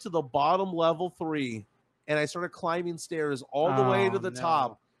 I went to the bottom level 3, and I started climbing stairs all the way to the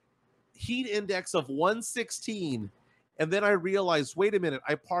top. Heat index of 116. And then I realized, wait a minute,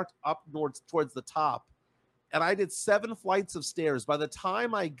 I parked up towards the top, and I did 7 flights of stairs. By the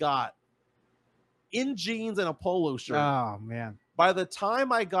time I got in jeans and a polo shirt, oh man, by the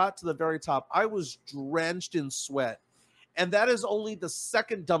time I got to the very top, I was drenched in sweat. And that is only the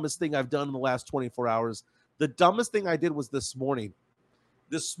second dumbest thing I've done in the last 24 hours. The dumbest thing I did was this morning.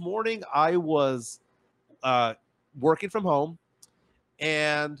 This morning, I was working from home,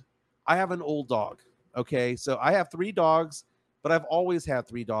 and I have an old dog. Okay, so I have 3 dogs, but I've always had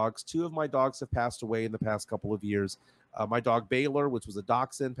 3 dogs. 2 of my dogs have passed away in the past couple of years. My dog Baylor, which was a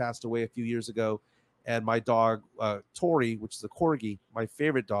dachshund, passed away a few years ago. And my dog Tori, which is a corgi, my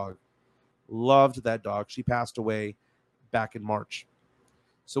favorite dog, loved that dog. She passed away back in March.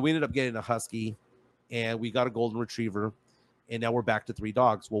 So we ended up getting a husky, and we got a golden retriever, and now we're back to 3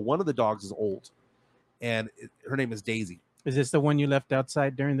 dogs. Well, one of the dogs is old, and her name is Daisy. Is this the one you left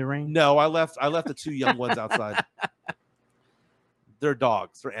outside during the rain? No, I left the 2 young ones outside. They're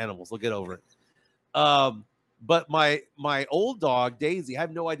dogs. They're animals. They'll get over it. But my old dog, Daisy, I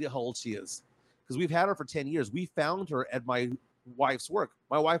have no idea how old she is because we've had her for 10 years. We found her at my wife's work.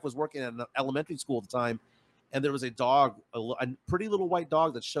 My wife was working at an elementary school at the time, and there was a dog, a pretty little white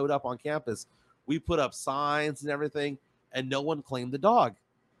dog that showed up on campus. We put up signs and everything, and no one claimed the dog.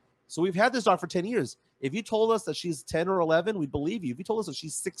 So we've had this dog for 10 years. If you told us that she's 10 or 11, we'd believe you. If you told us that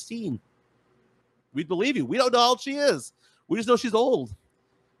she's 16, we'd believe you. We don't know how old she is. We just know she's old.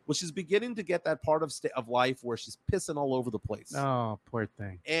 Well, she's beginning to get that part of life where she's pissing all over the place. Oh, poor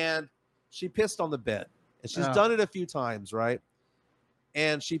thing. And she pissed on the bed. And she's done it a few times, right?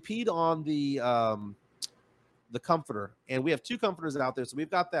 And she peed on the comforter. And we have 2 comforters out there. So we've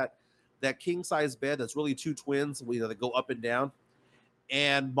got that king-size bed that's really 2 twins, that go up and down.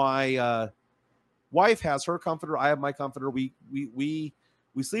 And my wife has her comforter. I have my comforter. We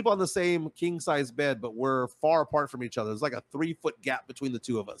sleep on the same king-size bed, but we're far apart from each other. There's like a 3-foot gap between the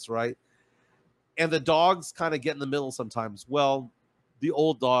 2 of us, right? And the dogs kind of get in the middle sometimes. Well, the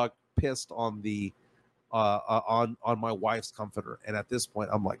old dog pissed on the on my wife's comforter, and at this point,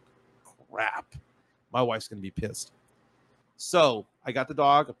 I'm like, crap, my wife's gonna be pissed. So I got the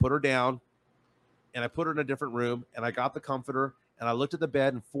dog, I put her down, and I put her in a different room, and I got the comforter, and I looked at the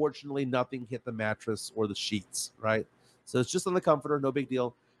bed, and fortunately, nothing hit the mattress or the sheets, right? So it's just on the comforter, no big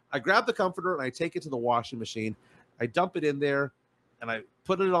deal. I grab the comforter and I take it to the washing machine. I dump it in there and I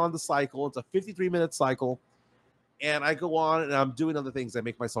put it on the cycle. It's a 53-minute cycle. And I go on and I'm doing other things. I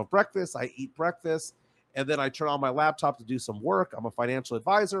make myself breakfast. I eat breakfast. And then I turn on my laptop to do some work. I'm a financial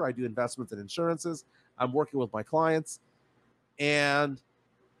advisor. I do investments and insurances. I'm working with my clients. And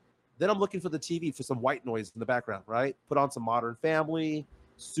then I'm looking for the TV for some white noise in the background, right? Put on some Modern Family,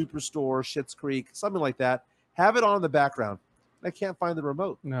 Superstore, Schitt's Creek, something like that. Have it on in the background. I can't find the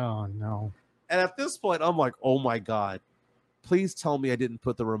remote. No. And at this point, I'm like, oh my God, please tell me I didn't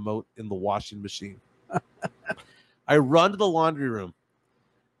put the remote in the washing machine. I run to the laundry room,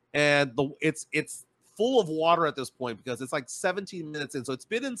 and it's full of water at this point because it's like 17 minutes in. So it's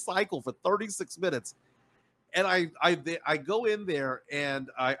been in cycle for 36 minutes. And I go in there and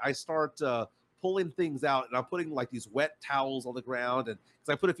I start pulling things out, and I'm putting like these wet towels on the ground, and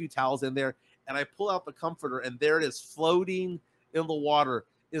because I put a few towels in there. And I pull out the comforter, and there it is floating in the water.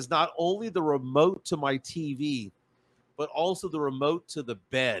 Is not only the remote to my TV, but also the remote to the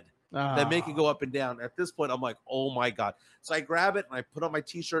bed that make it go up and down. At this point, I'm like, oh my God. So I grab it and I put on my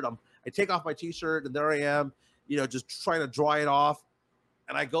t-shirt. I take off my t-shirt, and there I am, just trying to dry it off.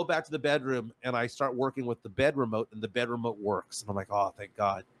 And I go back to the bedroom and I start working with the bed remote, and the bed remote works. And I'm like, oh, thank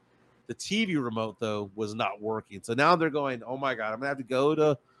God. The TV remote, though, was not working. So now they're going, oh my God, I'm going to have to go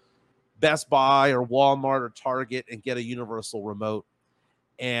to Best Buy or Walmart or Target and get a universal remote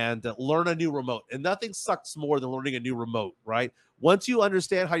and learn a new remote. And nothing sucks more than learning a new remote, right? Once you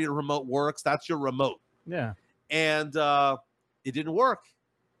understand how your remote works, that's your remote. Yeah. And it didn't work.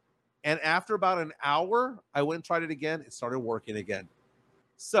 And after about an hour, I went and tried it again. It started working again.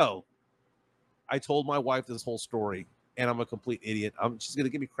 So I told my wife this whole story, and I'm a complete idiot. She's going to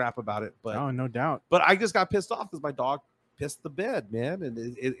give me crap about it. But no doubt. But I just got pissed off because my dog pissed the bed, man, and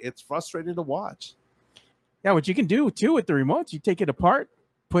it's frustrating to watch. Yeah, what you can do too with the remotes, you take it apart,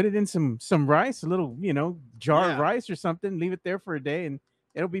 put it in some rice, a little jar of rice or something, leave it there for a day, and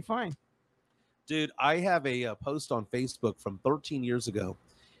it'll be fine. Dude, I have a post on Facebook from 13 years ago,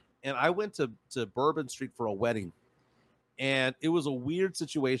 and I went to Bourbon Street for a wedding, and it was a weird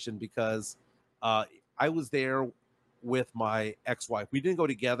situation because I was there with my ex-wife. We didn't go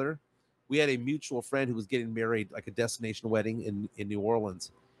together. We had a mutual friend who was getting married, like a destination wedding in New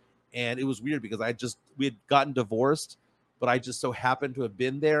Orleans. And it was weird because we had gotten divorced, but I just so happened to have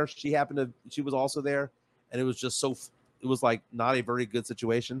been there. She was also there. And it was just it was like not a very good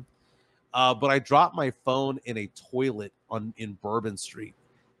situation. But I dropped my phone in a toilet in Bourbon Street.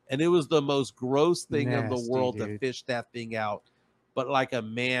 And it was the most gross thing in the world to fish that thing out. But like a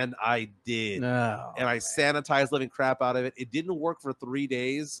man, I did. No. And I sanitized living crap out of it. It didn't work for 3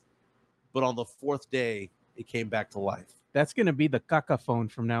 days. But on the 4th day, it came back to life. That's gonna be the caca phone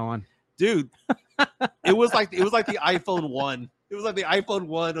from now on, dude. It was like the iPhone 1. It was like the iPhone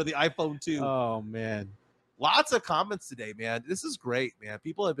 1 or the iPhone 2. Oh man, lots of comments today, man. This is great, man.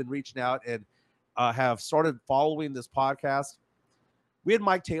 People have been reaching out, and have started following this podcast. We had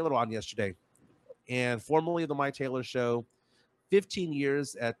Mike Taylor on yesterday, and formerly of the Mike Taylor Show, 15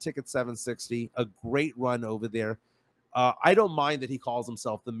 years at Ticket 760, a great run over there. I don't mind that he calls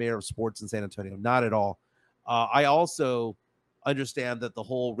himself the mayor of sports in San Antonio, not at all. I also understand that the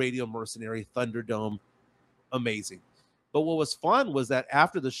whole Radio Mercenary Thunderdome, amazing. But what was fun was that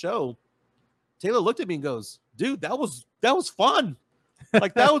after the show, Taylor looked at me and goes, "Dude, that was fun.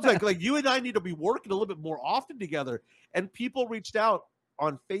 Like that was like you and I need to be working a little bit more often together." And people reached out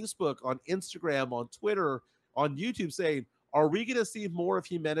on Facebook, on Instagram, on Twitter, on YouTube saying, "Are we going to see more of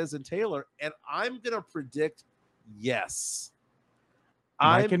Jimenez and Taylor?" And I'm going to predict yes.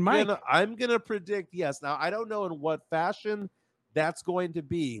 I'm gonna predict yes. Now I don't know in what fashion that's going to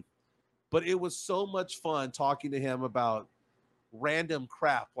be, but it was so much fun talking to him about random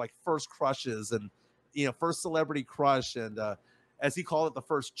crap like first crushes and first celebrity crush and as he called it, the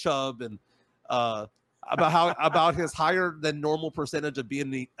first chub, and about his higher than normal percentage of being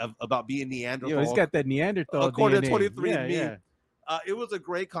Neanderthal. He's got that Neanderthal according DNA. to 23andMe. Yeah. It was a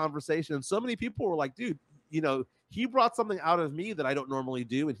great conversation, and so many people were like, "Dude, he brought something out of me that I don't normally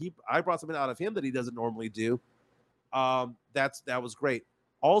do, and I brought something out of him that he doesn't normally do." That was great.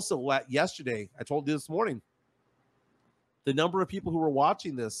 Also, yesterday, I told you this morning, the number of people who were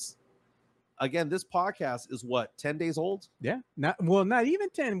watching this. Again, this podcast is what, 10 days old? Yeah. Not even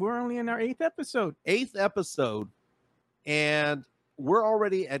 10. We're only in our 8th episode. 8th episode. And we're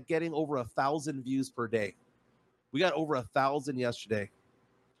already at getting over 1,000 views per day. We got over 1,000 yesterday.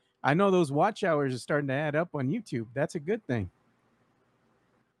 I know those watch hours are starting to add up on YouTube. That's a good thing.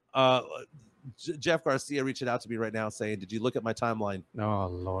 Jeff Garcia reaching out to me right now saying, "Did you look at my timeline?" Oh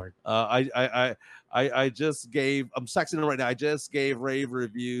Lord. I just gave. I'm texting him right now. I just gave rave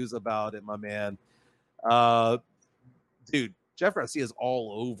reviews about it, my man. Dude, Jeff Garcia is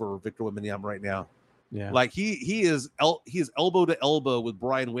all over Victor Wembanyama right now. Yeah, like he is elbow to elbow with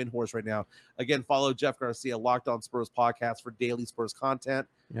Brian Windhorst right now. Again, follow Jeff Garcia, Locked On Spurs podcast for daily Spurs content.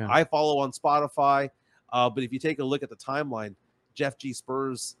 Yeah. I follow on Spotify. But if you take a look at the timeline, Jeff G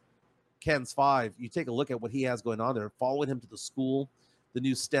Spurs, Ken's 5, you take a look at what he has going on there. Following him to the school, the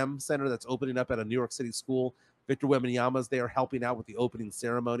new STEM center that's opening up at a New York City school. Victor Wembanyama's there helping out with the opening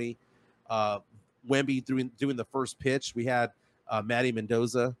ceremony. Wemby doing the first pitch. We had Maddie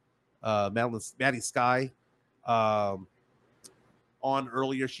Mendoza, Maddie Sky on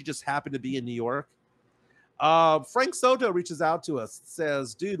earlier. She just happened to be in New York. Frank Soto reaches out to us,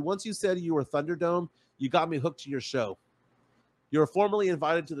 says, "Dude, once you said you were Thunderdome, you got me hooked to your show. You were formally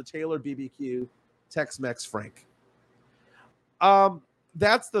invited to the Taylor BBQ, Tex-Mex Frank."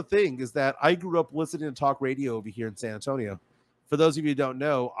 That's the thing, is that I grew up listening to talk radio over here in San Antonio. For those of you who don't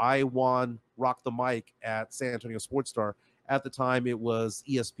know, I won Rock the Mic at San Antonio Sports Star. At the time, it was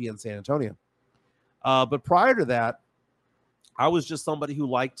ESPN San Antonio. But prior to that, I was just somebody who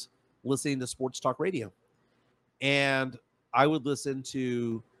liked listening to sports talk radio. And I would listen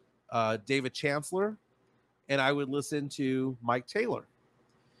to David Chancellor, and I would listen to Mike Taylor.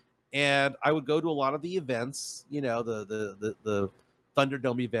 And I would go to a lot of the events, the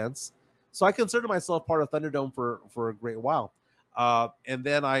Thunderdome events. So I considered myself part of Thunderdome for a great while. And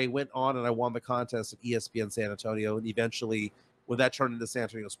then I went on and I won the contest at ESPN San Antonio. And eventually, when that turned into San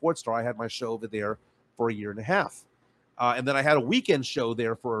Antonio Sports Star, I had my show over there for a year and a half. And then I had a weekend show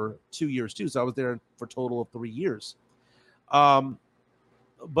there for 2 years too. So I was there for a total of 3 years.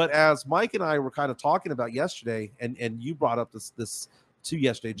 But as Mike and I were kind of talking about yesterday, and you brought up this too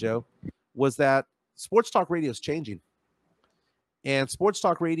yesterday, Joe, was that sports talk radio is changing. And sports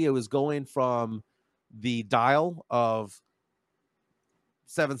talk radio is going from the dial of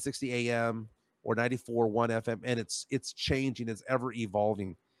 760 AM or 94.1 FM, and it's changing, it's ever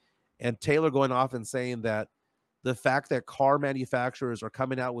evolving. And Taylor going off and saying that the fact that car manufacturers are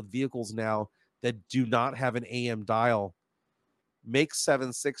coming out with vehicles now that do not have an AM dial makes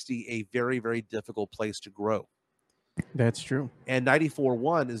 760 a very, very difficult place to grow. That's true. And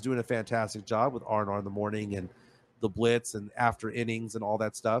 94.1 is doing a fantastic job with R&R in the morning and the Blitz and after innings and all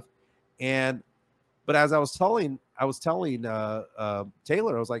that stuff. But as I was telling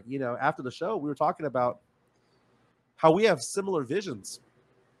Taylor, I was like, after the show, we were talking about how we have similar visions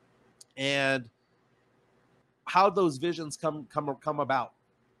and how those visions come about.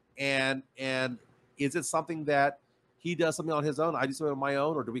 And is it something that he does something on his own, I do something on my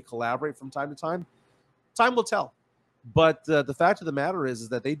own, or do we collaborate from time to time? Time will tell. But the fact of the matter is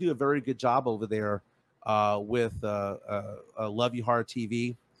that they do a very good job over there with Love You Hard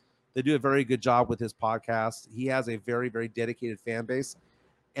TV. They do a very good job with his podcast. He has a very, very dedicated fan base,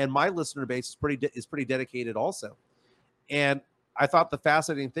 and my listener base is pretty dedicated also. And I thought the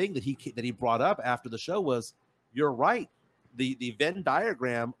fascinating thing that he brought up after the show was, you're right. The Venn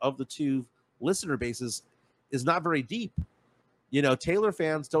diagram of the two listener bases is not very deep. You know, Taylor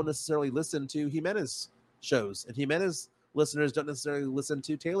fans don't necessarily listen to Jimenez shows, and Jimenez listeners don't necessarily listen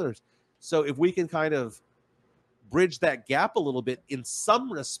to Taylor's. So if we can kind of bridge that gap a little bit in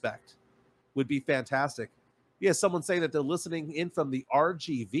some respect, would be fantastic. Yeah, someone saying that they're listening in from the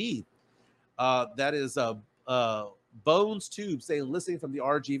RGV. That is Bones Tube saying listening from the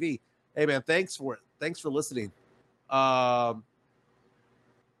RGV. Hey man, thanks for it. Thanks for listening. And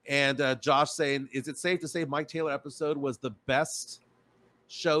Josh saying, is it safe to say Mike Taylor episode was the best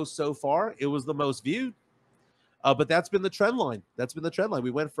show so far? It was the most viewed. But that's been the trend line.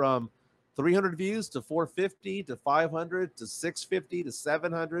 We went from 300 views to 450 to 500 to 650 to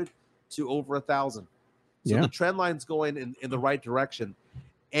 700 to over 1,000. So the trend line's going in the right direction.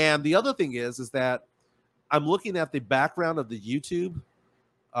 And the other thing is that I'm looking at the background of the YouTube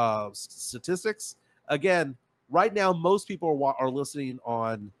statistics. Again, right now, most people are listening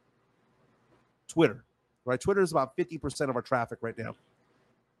on Twitter, right? Twitter is about 50% of our traffic right now.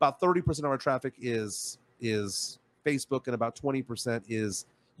 About 30% of our traffic is Facebook, and about 20% is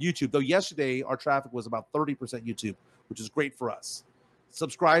YouTube. Though yesterday, our traffic was about 30% YouTube, which is great for us.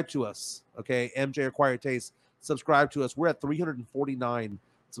 Subscribe to us, okay? MJ Acquired Taste, subscribe to us. We're at 349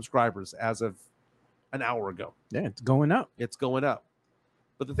 subscribers as of an hour ago. Yeah, it's going up. It's going up.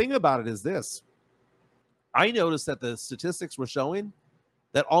 But the thing about it is this. I noticed that the statistics were showing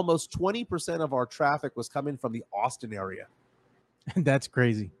that almost 20% of our traffic was coming from the Austin area. That's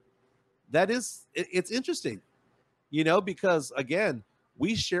crazy. It's interesting, you know, because again,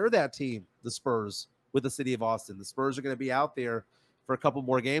 we share that team, the Spurs, with the city of Austin. The Spurs are going to be out there for a couple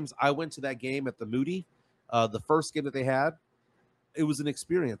more games. I went to that game at the Moody, the first game that they had. It was an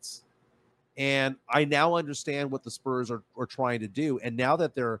experience. And I now understand what the Spurs are trying to do. And now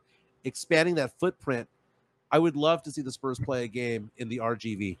that they're expanding that footprint, I would love to see the Spurs play a game in the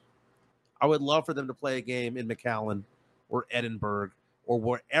RGV. I would love for them to play a game in McAllen or Edinburgh or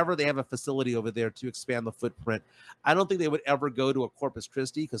wherever they have a facility over there to expand the footprint. I don't think they would ever go to a Corpus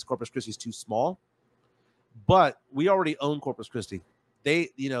Christi because Corpus Christi is too small. But we already own Corpus Christi. The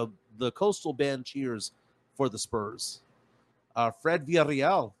Coastal Band cheers for the Spurs. Fred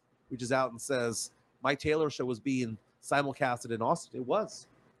Villarreal reaches out and says, Mike Taylor show was being simulcasted in Austin. It was.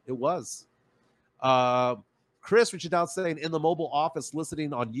 Chris reaching out saying, in the mobile office,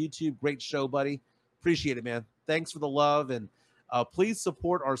 listening on YouTube. Great show, buddy. Appreciate it, man. Thanks for the love. And please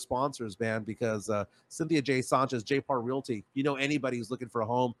support our sponsors, man, because Cynthia J. Sanchez, JPAR Realty, anybody who's looking for a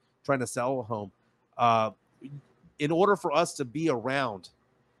home, trying to sell a home, in order for us to be around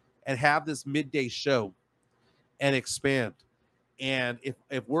and have this midday show and expand. And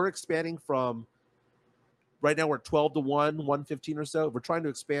if we're expanding from right now, we're at 12 to 1, 115 or so. If we're trying to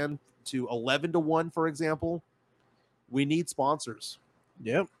expand to 11 to 1, for example, we need sponsors.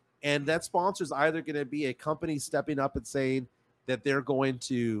 Yep. And that sponsor is either going to be a company stepping up and saying that they're going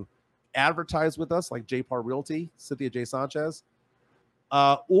to advertise with us, like JPAR Realty, Cynthia J. Sanchez,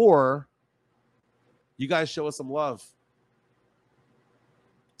 or you guys show us some love.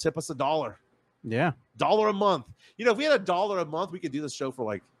 Tip us $1. Yeah. $1 a month. If we had $1 a month, we could do this show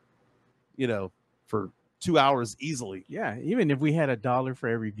for for 2 hours easily. Yeah. Even if we had $1 for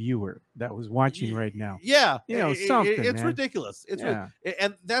every viewer that was watching right now. Yeah. Something. It's man. ridiculous.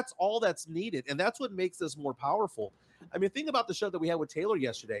 And that's all that's needed. And that's what makes this more powerful. I mean, think about the show that we had with Taylor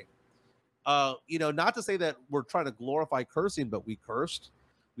yesterday. Not to say that we're trying to glorify cursing, but we cursed.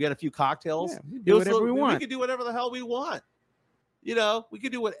 We had a few cocktails. Yeah, we do whatever we want. We could do whatever the hell we want. We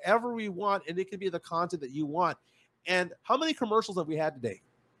could do whatever we want, and it could be the content that you want. And how many commercials have we had today?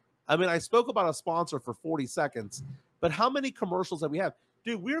 I mean, I spoke about a sponsor for 40 seconds, but how many commercials have we had?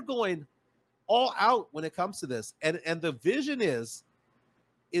 Dude, we're going all out when it comes to this. And the vision is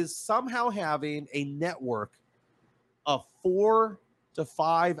somehow having a network of 4 to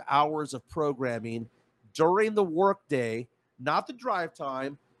 5 hours of programming during the workday, not the drive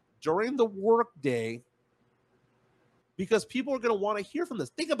time, during the workday, because people are going to want to hear from this.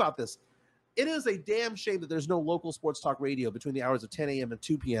 Think about this. It is a damn shame that there's no local sports talk radio between the hours of 10 a.m. and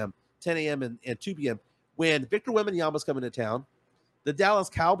 2 p.m., 10 a.m. and 2 p.m. when Victor Wembanyama's coming to town. The Dallas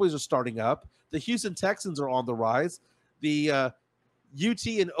Cowboys are starting up. The Houston Texans are on the rise. The UT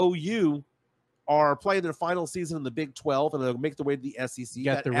and OU are playing their final season in the Big 12, and they'll make their way to the SEC. You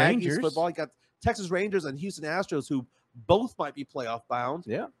got the Aggies Rangers. Football. You got Texas Rangers and Houston Astros, who both might be playoff bound.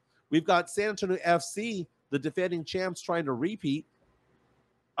 Yeah. We've got San Antonio FC, the defending champs, trying to repeat.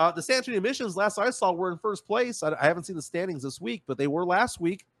 The San Antonio Missions, last I saw, were in first place. I haven't seen the standings this week, but they were last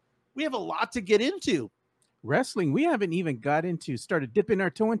week. We have a lot to get into. Wrestling. We haven't even started dipping our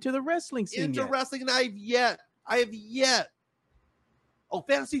toe into the wrestling scene Into yet. wrestling, and I have yet. Oh,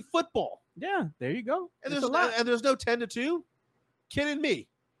 fantasy football. Yeah, there you go. And It's a lot. there's no 10 to 2. Kidding me.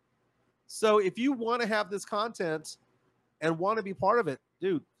 So if you want to have this content and want to be part of it,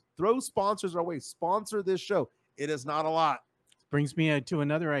 dude, throw sponsors our way. Sponsor this show. It is not a lot. Brings me to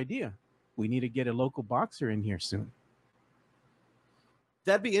another idea. We need to get a local boxer in here soon.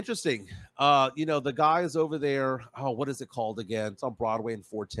 That'd be interesting. The guys over there, what is it called again? It's on Broadway and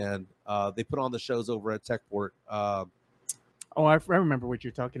 410. They put on the shows over at Techport. I remember what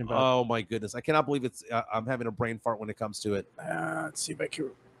you're talking about. Oh my goodness. I cannot believe I'm having a brain fart when it comes to it. Let's see if I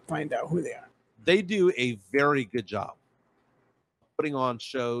can find out who they are. They do a very good job putting on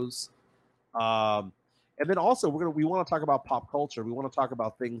shows. And then also we want to talk about pop culture. We want to talk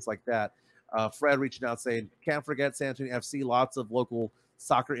about things like that. Fred reaching out saying, can't forget San Antonio FC, lots of local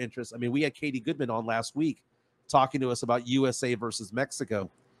soccer interests. I mean, we had Katie Goodman on last week talking to us about USA versus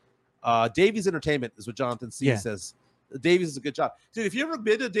Mexico. Davies Entertainment is what Jonathan C. says. Davies is a good job. Dude, have you ever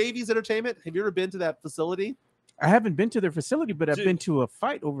been to Davies Entertainment? Have you ever been to that facility? I haven't been to their facility, but I've been to a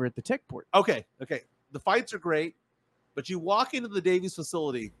fight over at the Techport. Okay. The fights are great, but you walk into the Davies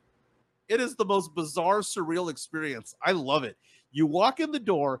facility, it is the most bizarre, surreal experience. I love it. You walk in the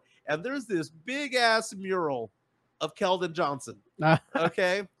door, and there's this big-ass mural of Keldon Johnson.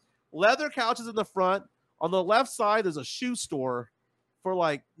 Okay? Leather couches in the front. On the left side, there's a shoe store for,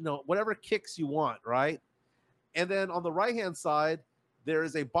 whatever kicks you want, right? And then on the right-hand side, there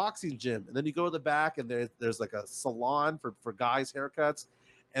is a boxing gym. And then you go to the back, and there's like a salon for guys' haircuts.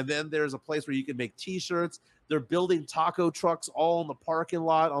 And then there's a place where you can make T-shirts. They're building taco trucks all in the parking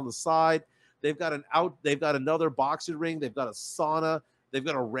lot on the side. They've got another boxing ring. They've got a sauna. They've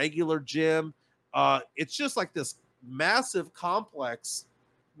got a regular gym. It's just like this massive complex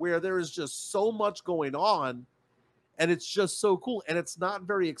where there is just so much going on, and it's just so cool. And it's not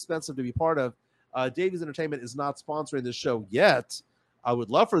very expensive to be part of. Davies Entertainment is not sponsoring this show yet. I would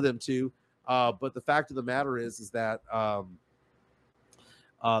love for them to, but the fact of the matter is that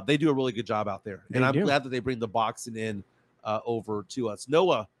they do a really good job out there, and I'm glad that they bring the boxing in over to us.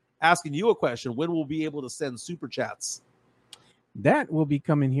 Noah, asking you a question: when will we be able to send super chats? That will be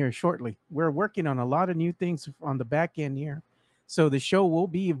coming here shortly. We're working on a lot of new things on the back end here, so the show will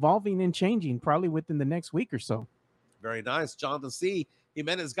be evolving and changing probably within the next week or so. Very nice, Jonathan C.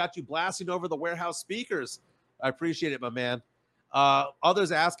 Jimenez got you blasting over the warehouse speakers. I appreciate it, my man.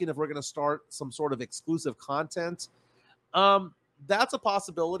 Others asking if we're going to start some sort of exclusive content. That's a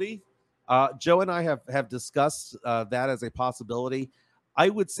possibility. Joe and I have discussed that as a possibility. I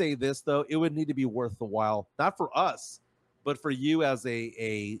would say this, though, it would need to be worth the while, not for us, but for you as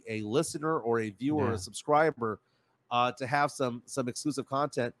a listener or a viewer or a subscriber to have some exclusive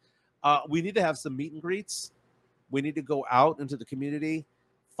content. We need to have some meet and greets. We need to go out into the community,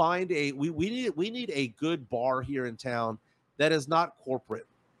 find we need a good bar here in town that is not corporate.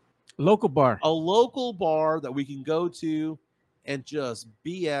 Local bar. A local bar that we can go to and just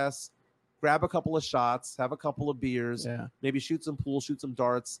BS, grab a couple of shots, have a couple of beers, maybe shoot some pool, shoot some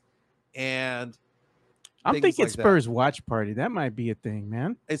darts, and I'm thinking like Spurs watch party. That might be a thing,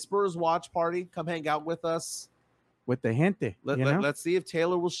 man. A Spurs watch party. Come hang out with us. With the gente. Let's see if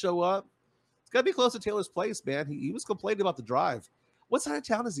Taylor will show up. It's got to be close to Taylor's place, man. He was complaining about the drive. What side of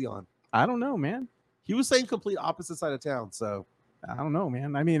town is he on? I don't know, man. He was saying complete opposite side of town, so. I don't know,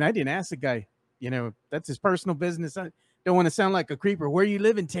 man. I mean, I didn't ask the guy. That's his personal business. I don't want to sound like a creeper. Where you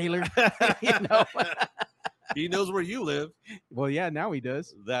living, Taylor? He knows where you live. Well, yeah, now he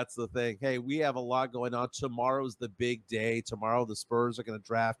does. That's the thing. Hey, we have a lot going on. Tomorrow's the big day. Tomorrow, the Spurs are going to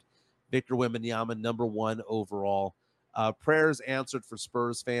draft Victor Wembanyama, #1 overall. Prayers answered for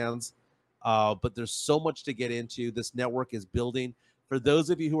Spurs fans, but there's so much to get into. This network is building. For those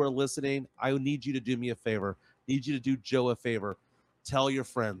of you who are listening, I need you to do me a favor. Need you to do Joe a favor. Tell your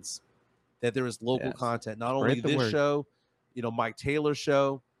friends that there is local content. Not only this show, Mike Taylor's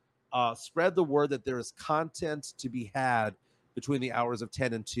show. Spread the word that there is content to be had between the hours of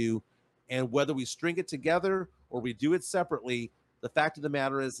 10 and 2. And whether we string it together or we do it separately, the fact of the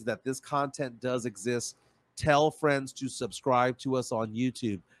matter is that this content does exist. Tell friends to subscribe to us on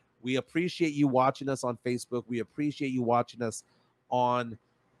YouTube. We appreciate you watching us on Facebook. We appreciate you watching us on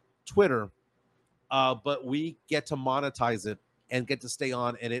Twitter. But we get to monetize it and get to stay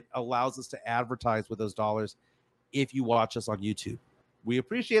on, and it allows us to advertise with those dollars if you watch us on YouTube. We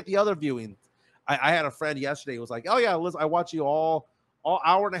appreciate the other viewing. I had a friend yesterday who was like, "Oh yeah, Liz, I watch you all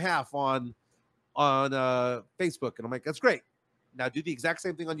hour and a half on Facebook," and I'm like, "That's great. Now do the exact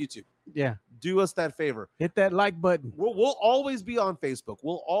same thing on YouTube. Yeah, do us that favor. Hit that like button. We'll always be on Facebook.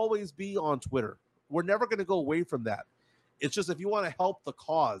 We'll always be on Twitter. we're never going to go away from that. It's just if you want to help the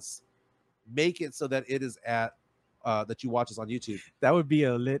cause, make it so that it is at that you watch us on YouTube. That would be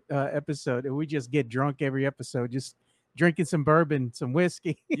a lit episode. And we just get drunk every episode, just drinking some bourbon, some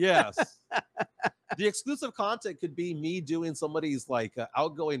whiskey. Yes. The exclusive content could be me doing somebody's like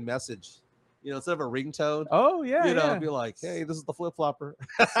outgoing message, instead of a ringtone. Oh yeah, yeah. Be like, hey, this is the Flip Flopper.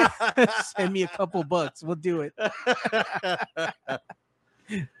 Send me a couple bucks. We'll do it.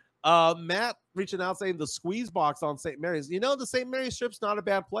 Matt reaching out saying the squeeze box on St. Mary's. The St. Mary's Strip's not a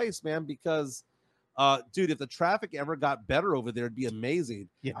bad place, man, because dude, if the traffic ever got better over there, it'd be amazing.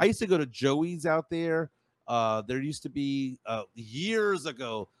 Yeah. I used to go to Joey's out there. There used to be years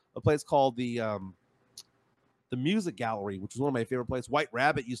ago a place called the Music Gallery, which was one of my favorite places. White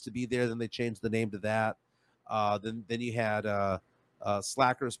Rabbit used to be there. Then they changed the name to that. Then you had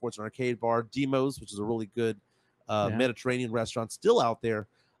Slacker Sports and Arcade Bar, Demos, which is a really good Mediterranean restaurant, still out there.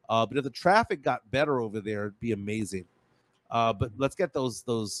 But if the traffic got better over there, it'd be amazing. But let's get those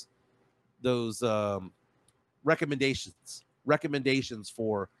recommendations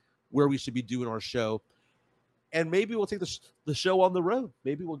for where we should be doing our show, and maybe we'll take the show on the road.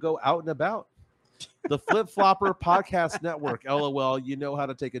 Maybe we'll go out and about. The Flip Flopper Podcast Network. LOL. You know how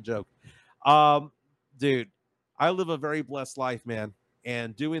to take a joke. Dude, I live a very blessed life, man.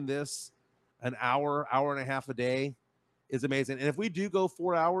 And doing this an hour and a half a day is amazing. And if we do go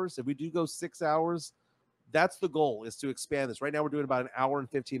 4 hours, if we do go 6 hours, that's the goal, is to expand this. Right now we're doing about an hour and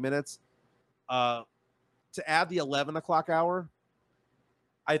 15 minutes. To add the 11 o'clock hour,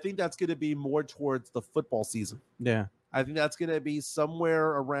 I think that's going to be more towards the football season. Yeah. I think that's going to be somewhere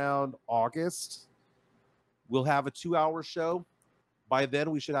around August. We'll have a 2-hour show. By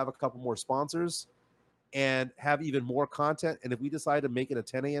then, we should have a couple more sponsors and have even more content. And if we decide to make it a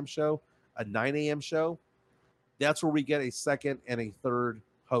 10 a.m. show, a 9 a.m. show, that's where we get a second and a third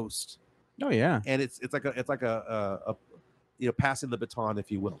host. Oh yeah. And it's like a passing the baton, if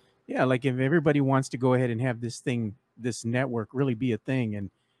you will. Yeah, like if everybody wants to go ahead and have this network really be a thing,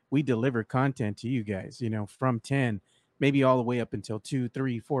 and we deliver content to you guys, from 10, maybe all the way up until 2,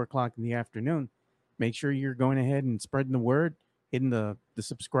 3, 4 o'clock in the afternoon. Make sure you're going ahead and spreading the word, hitting the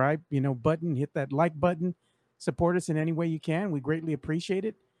subscribe, button, hit that like button, support us in any way you can. We greatly appreciate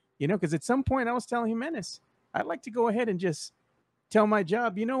it, because at some point I was telling Jimenez, I'd like to go ahead and just tell my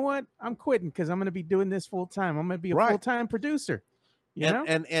job, you know what, I'm quitting because I'm going to be doing this full time. I'm going to be a full-time producer.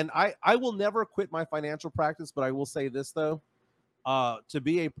 And I will never quit my financial practice, but I will say this though, to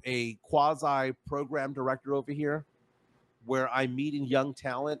be a quasi program director over here, where I'm meeting young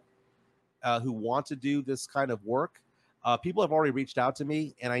talent who want to do this kind of work. People have already reached out to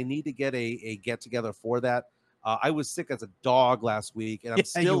me, and I need to get a get together for that. I was sick as a dog last week, and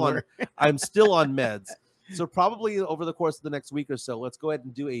I'm still on meds. So probably over the course of the next week or so, let's go ahead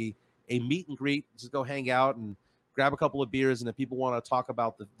and do a meet and greet. Just go hang out and grab a couple of beers, and if people want to talk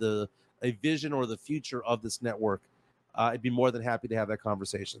about a vision or the future of this network, I'd be more than happy to have that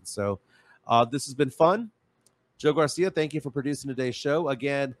conversation. So this has been fun. Joe Garcia, thank you for producing today's show.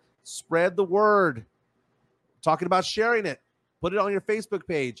 Again, spread the word. Talking about sharing it. Put it on your Facebook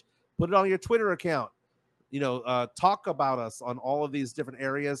page. Put it on your Twitter account. Talk about us on all of these different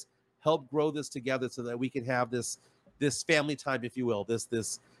areas. Help grow this together so that we can have this family time, if you will,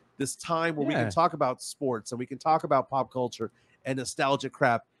 this time where we can talk about sports and we can talk about pop culture and nostalgic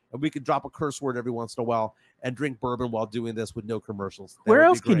crap, and we can drop a curse word every once in a while and drink bourbon while doing this with no commercials. Where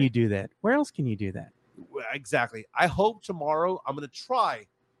else can you do that? Where else can you do that? Exactly. I hope tomorrow I'm going to try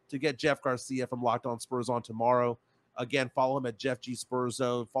to get Jeff Garcia from Locked On Spurs on tomorrow. Again, follow him at Jeff G Spurs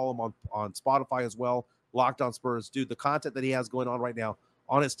Zone. Follow him on Spotify as well. Locked On Spurs. Dude, the content that he has going on right now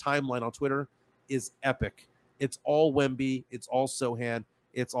on his timeline on Twitter is epic. It's all Wemby. It's all Sohan.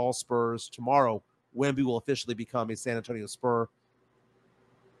 It's all Spurs. Tomorrow, Wemby will officially become a San Antonio Spur.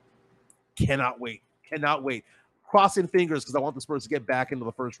 Cannot wait. Crossing fingers because I want the Spurs to get back into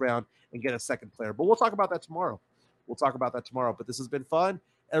the first round and get a second player. But we'll talk about that tomorrow. But this has been fun.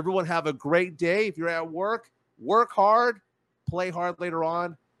 Everyone have a great day. If you're at work hard, play hard later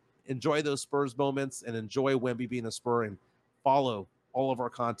on. Enjoy those Spurs moments and enjoy Wemby being a Spur, and follow all of our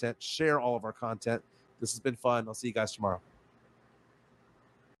content. Share all of our content. This has been fun. I'll see you guys tomorrow.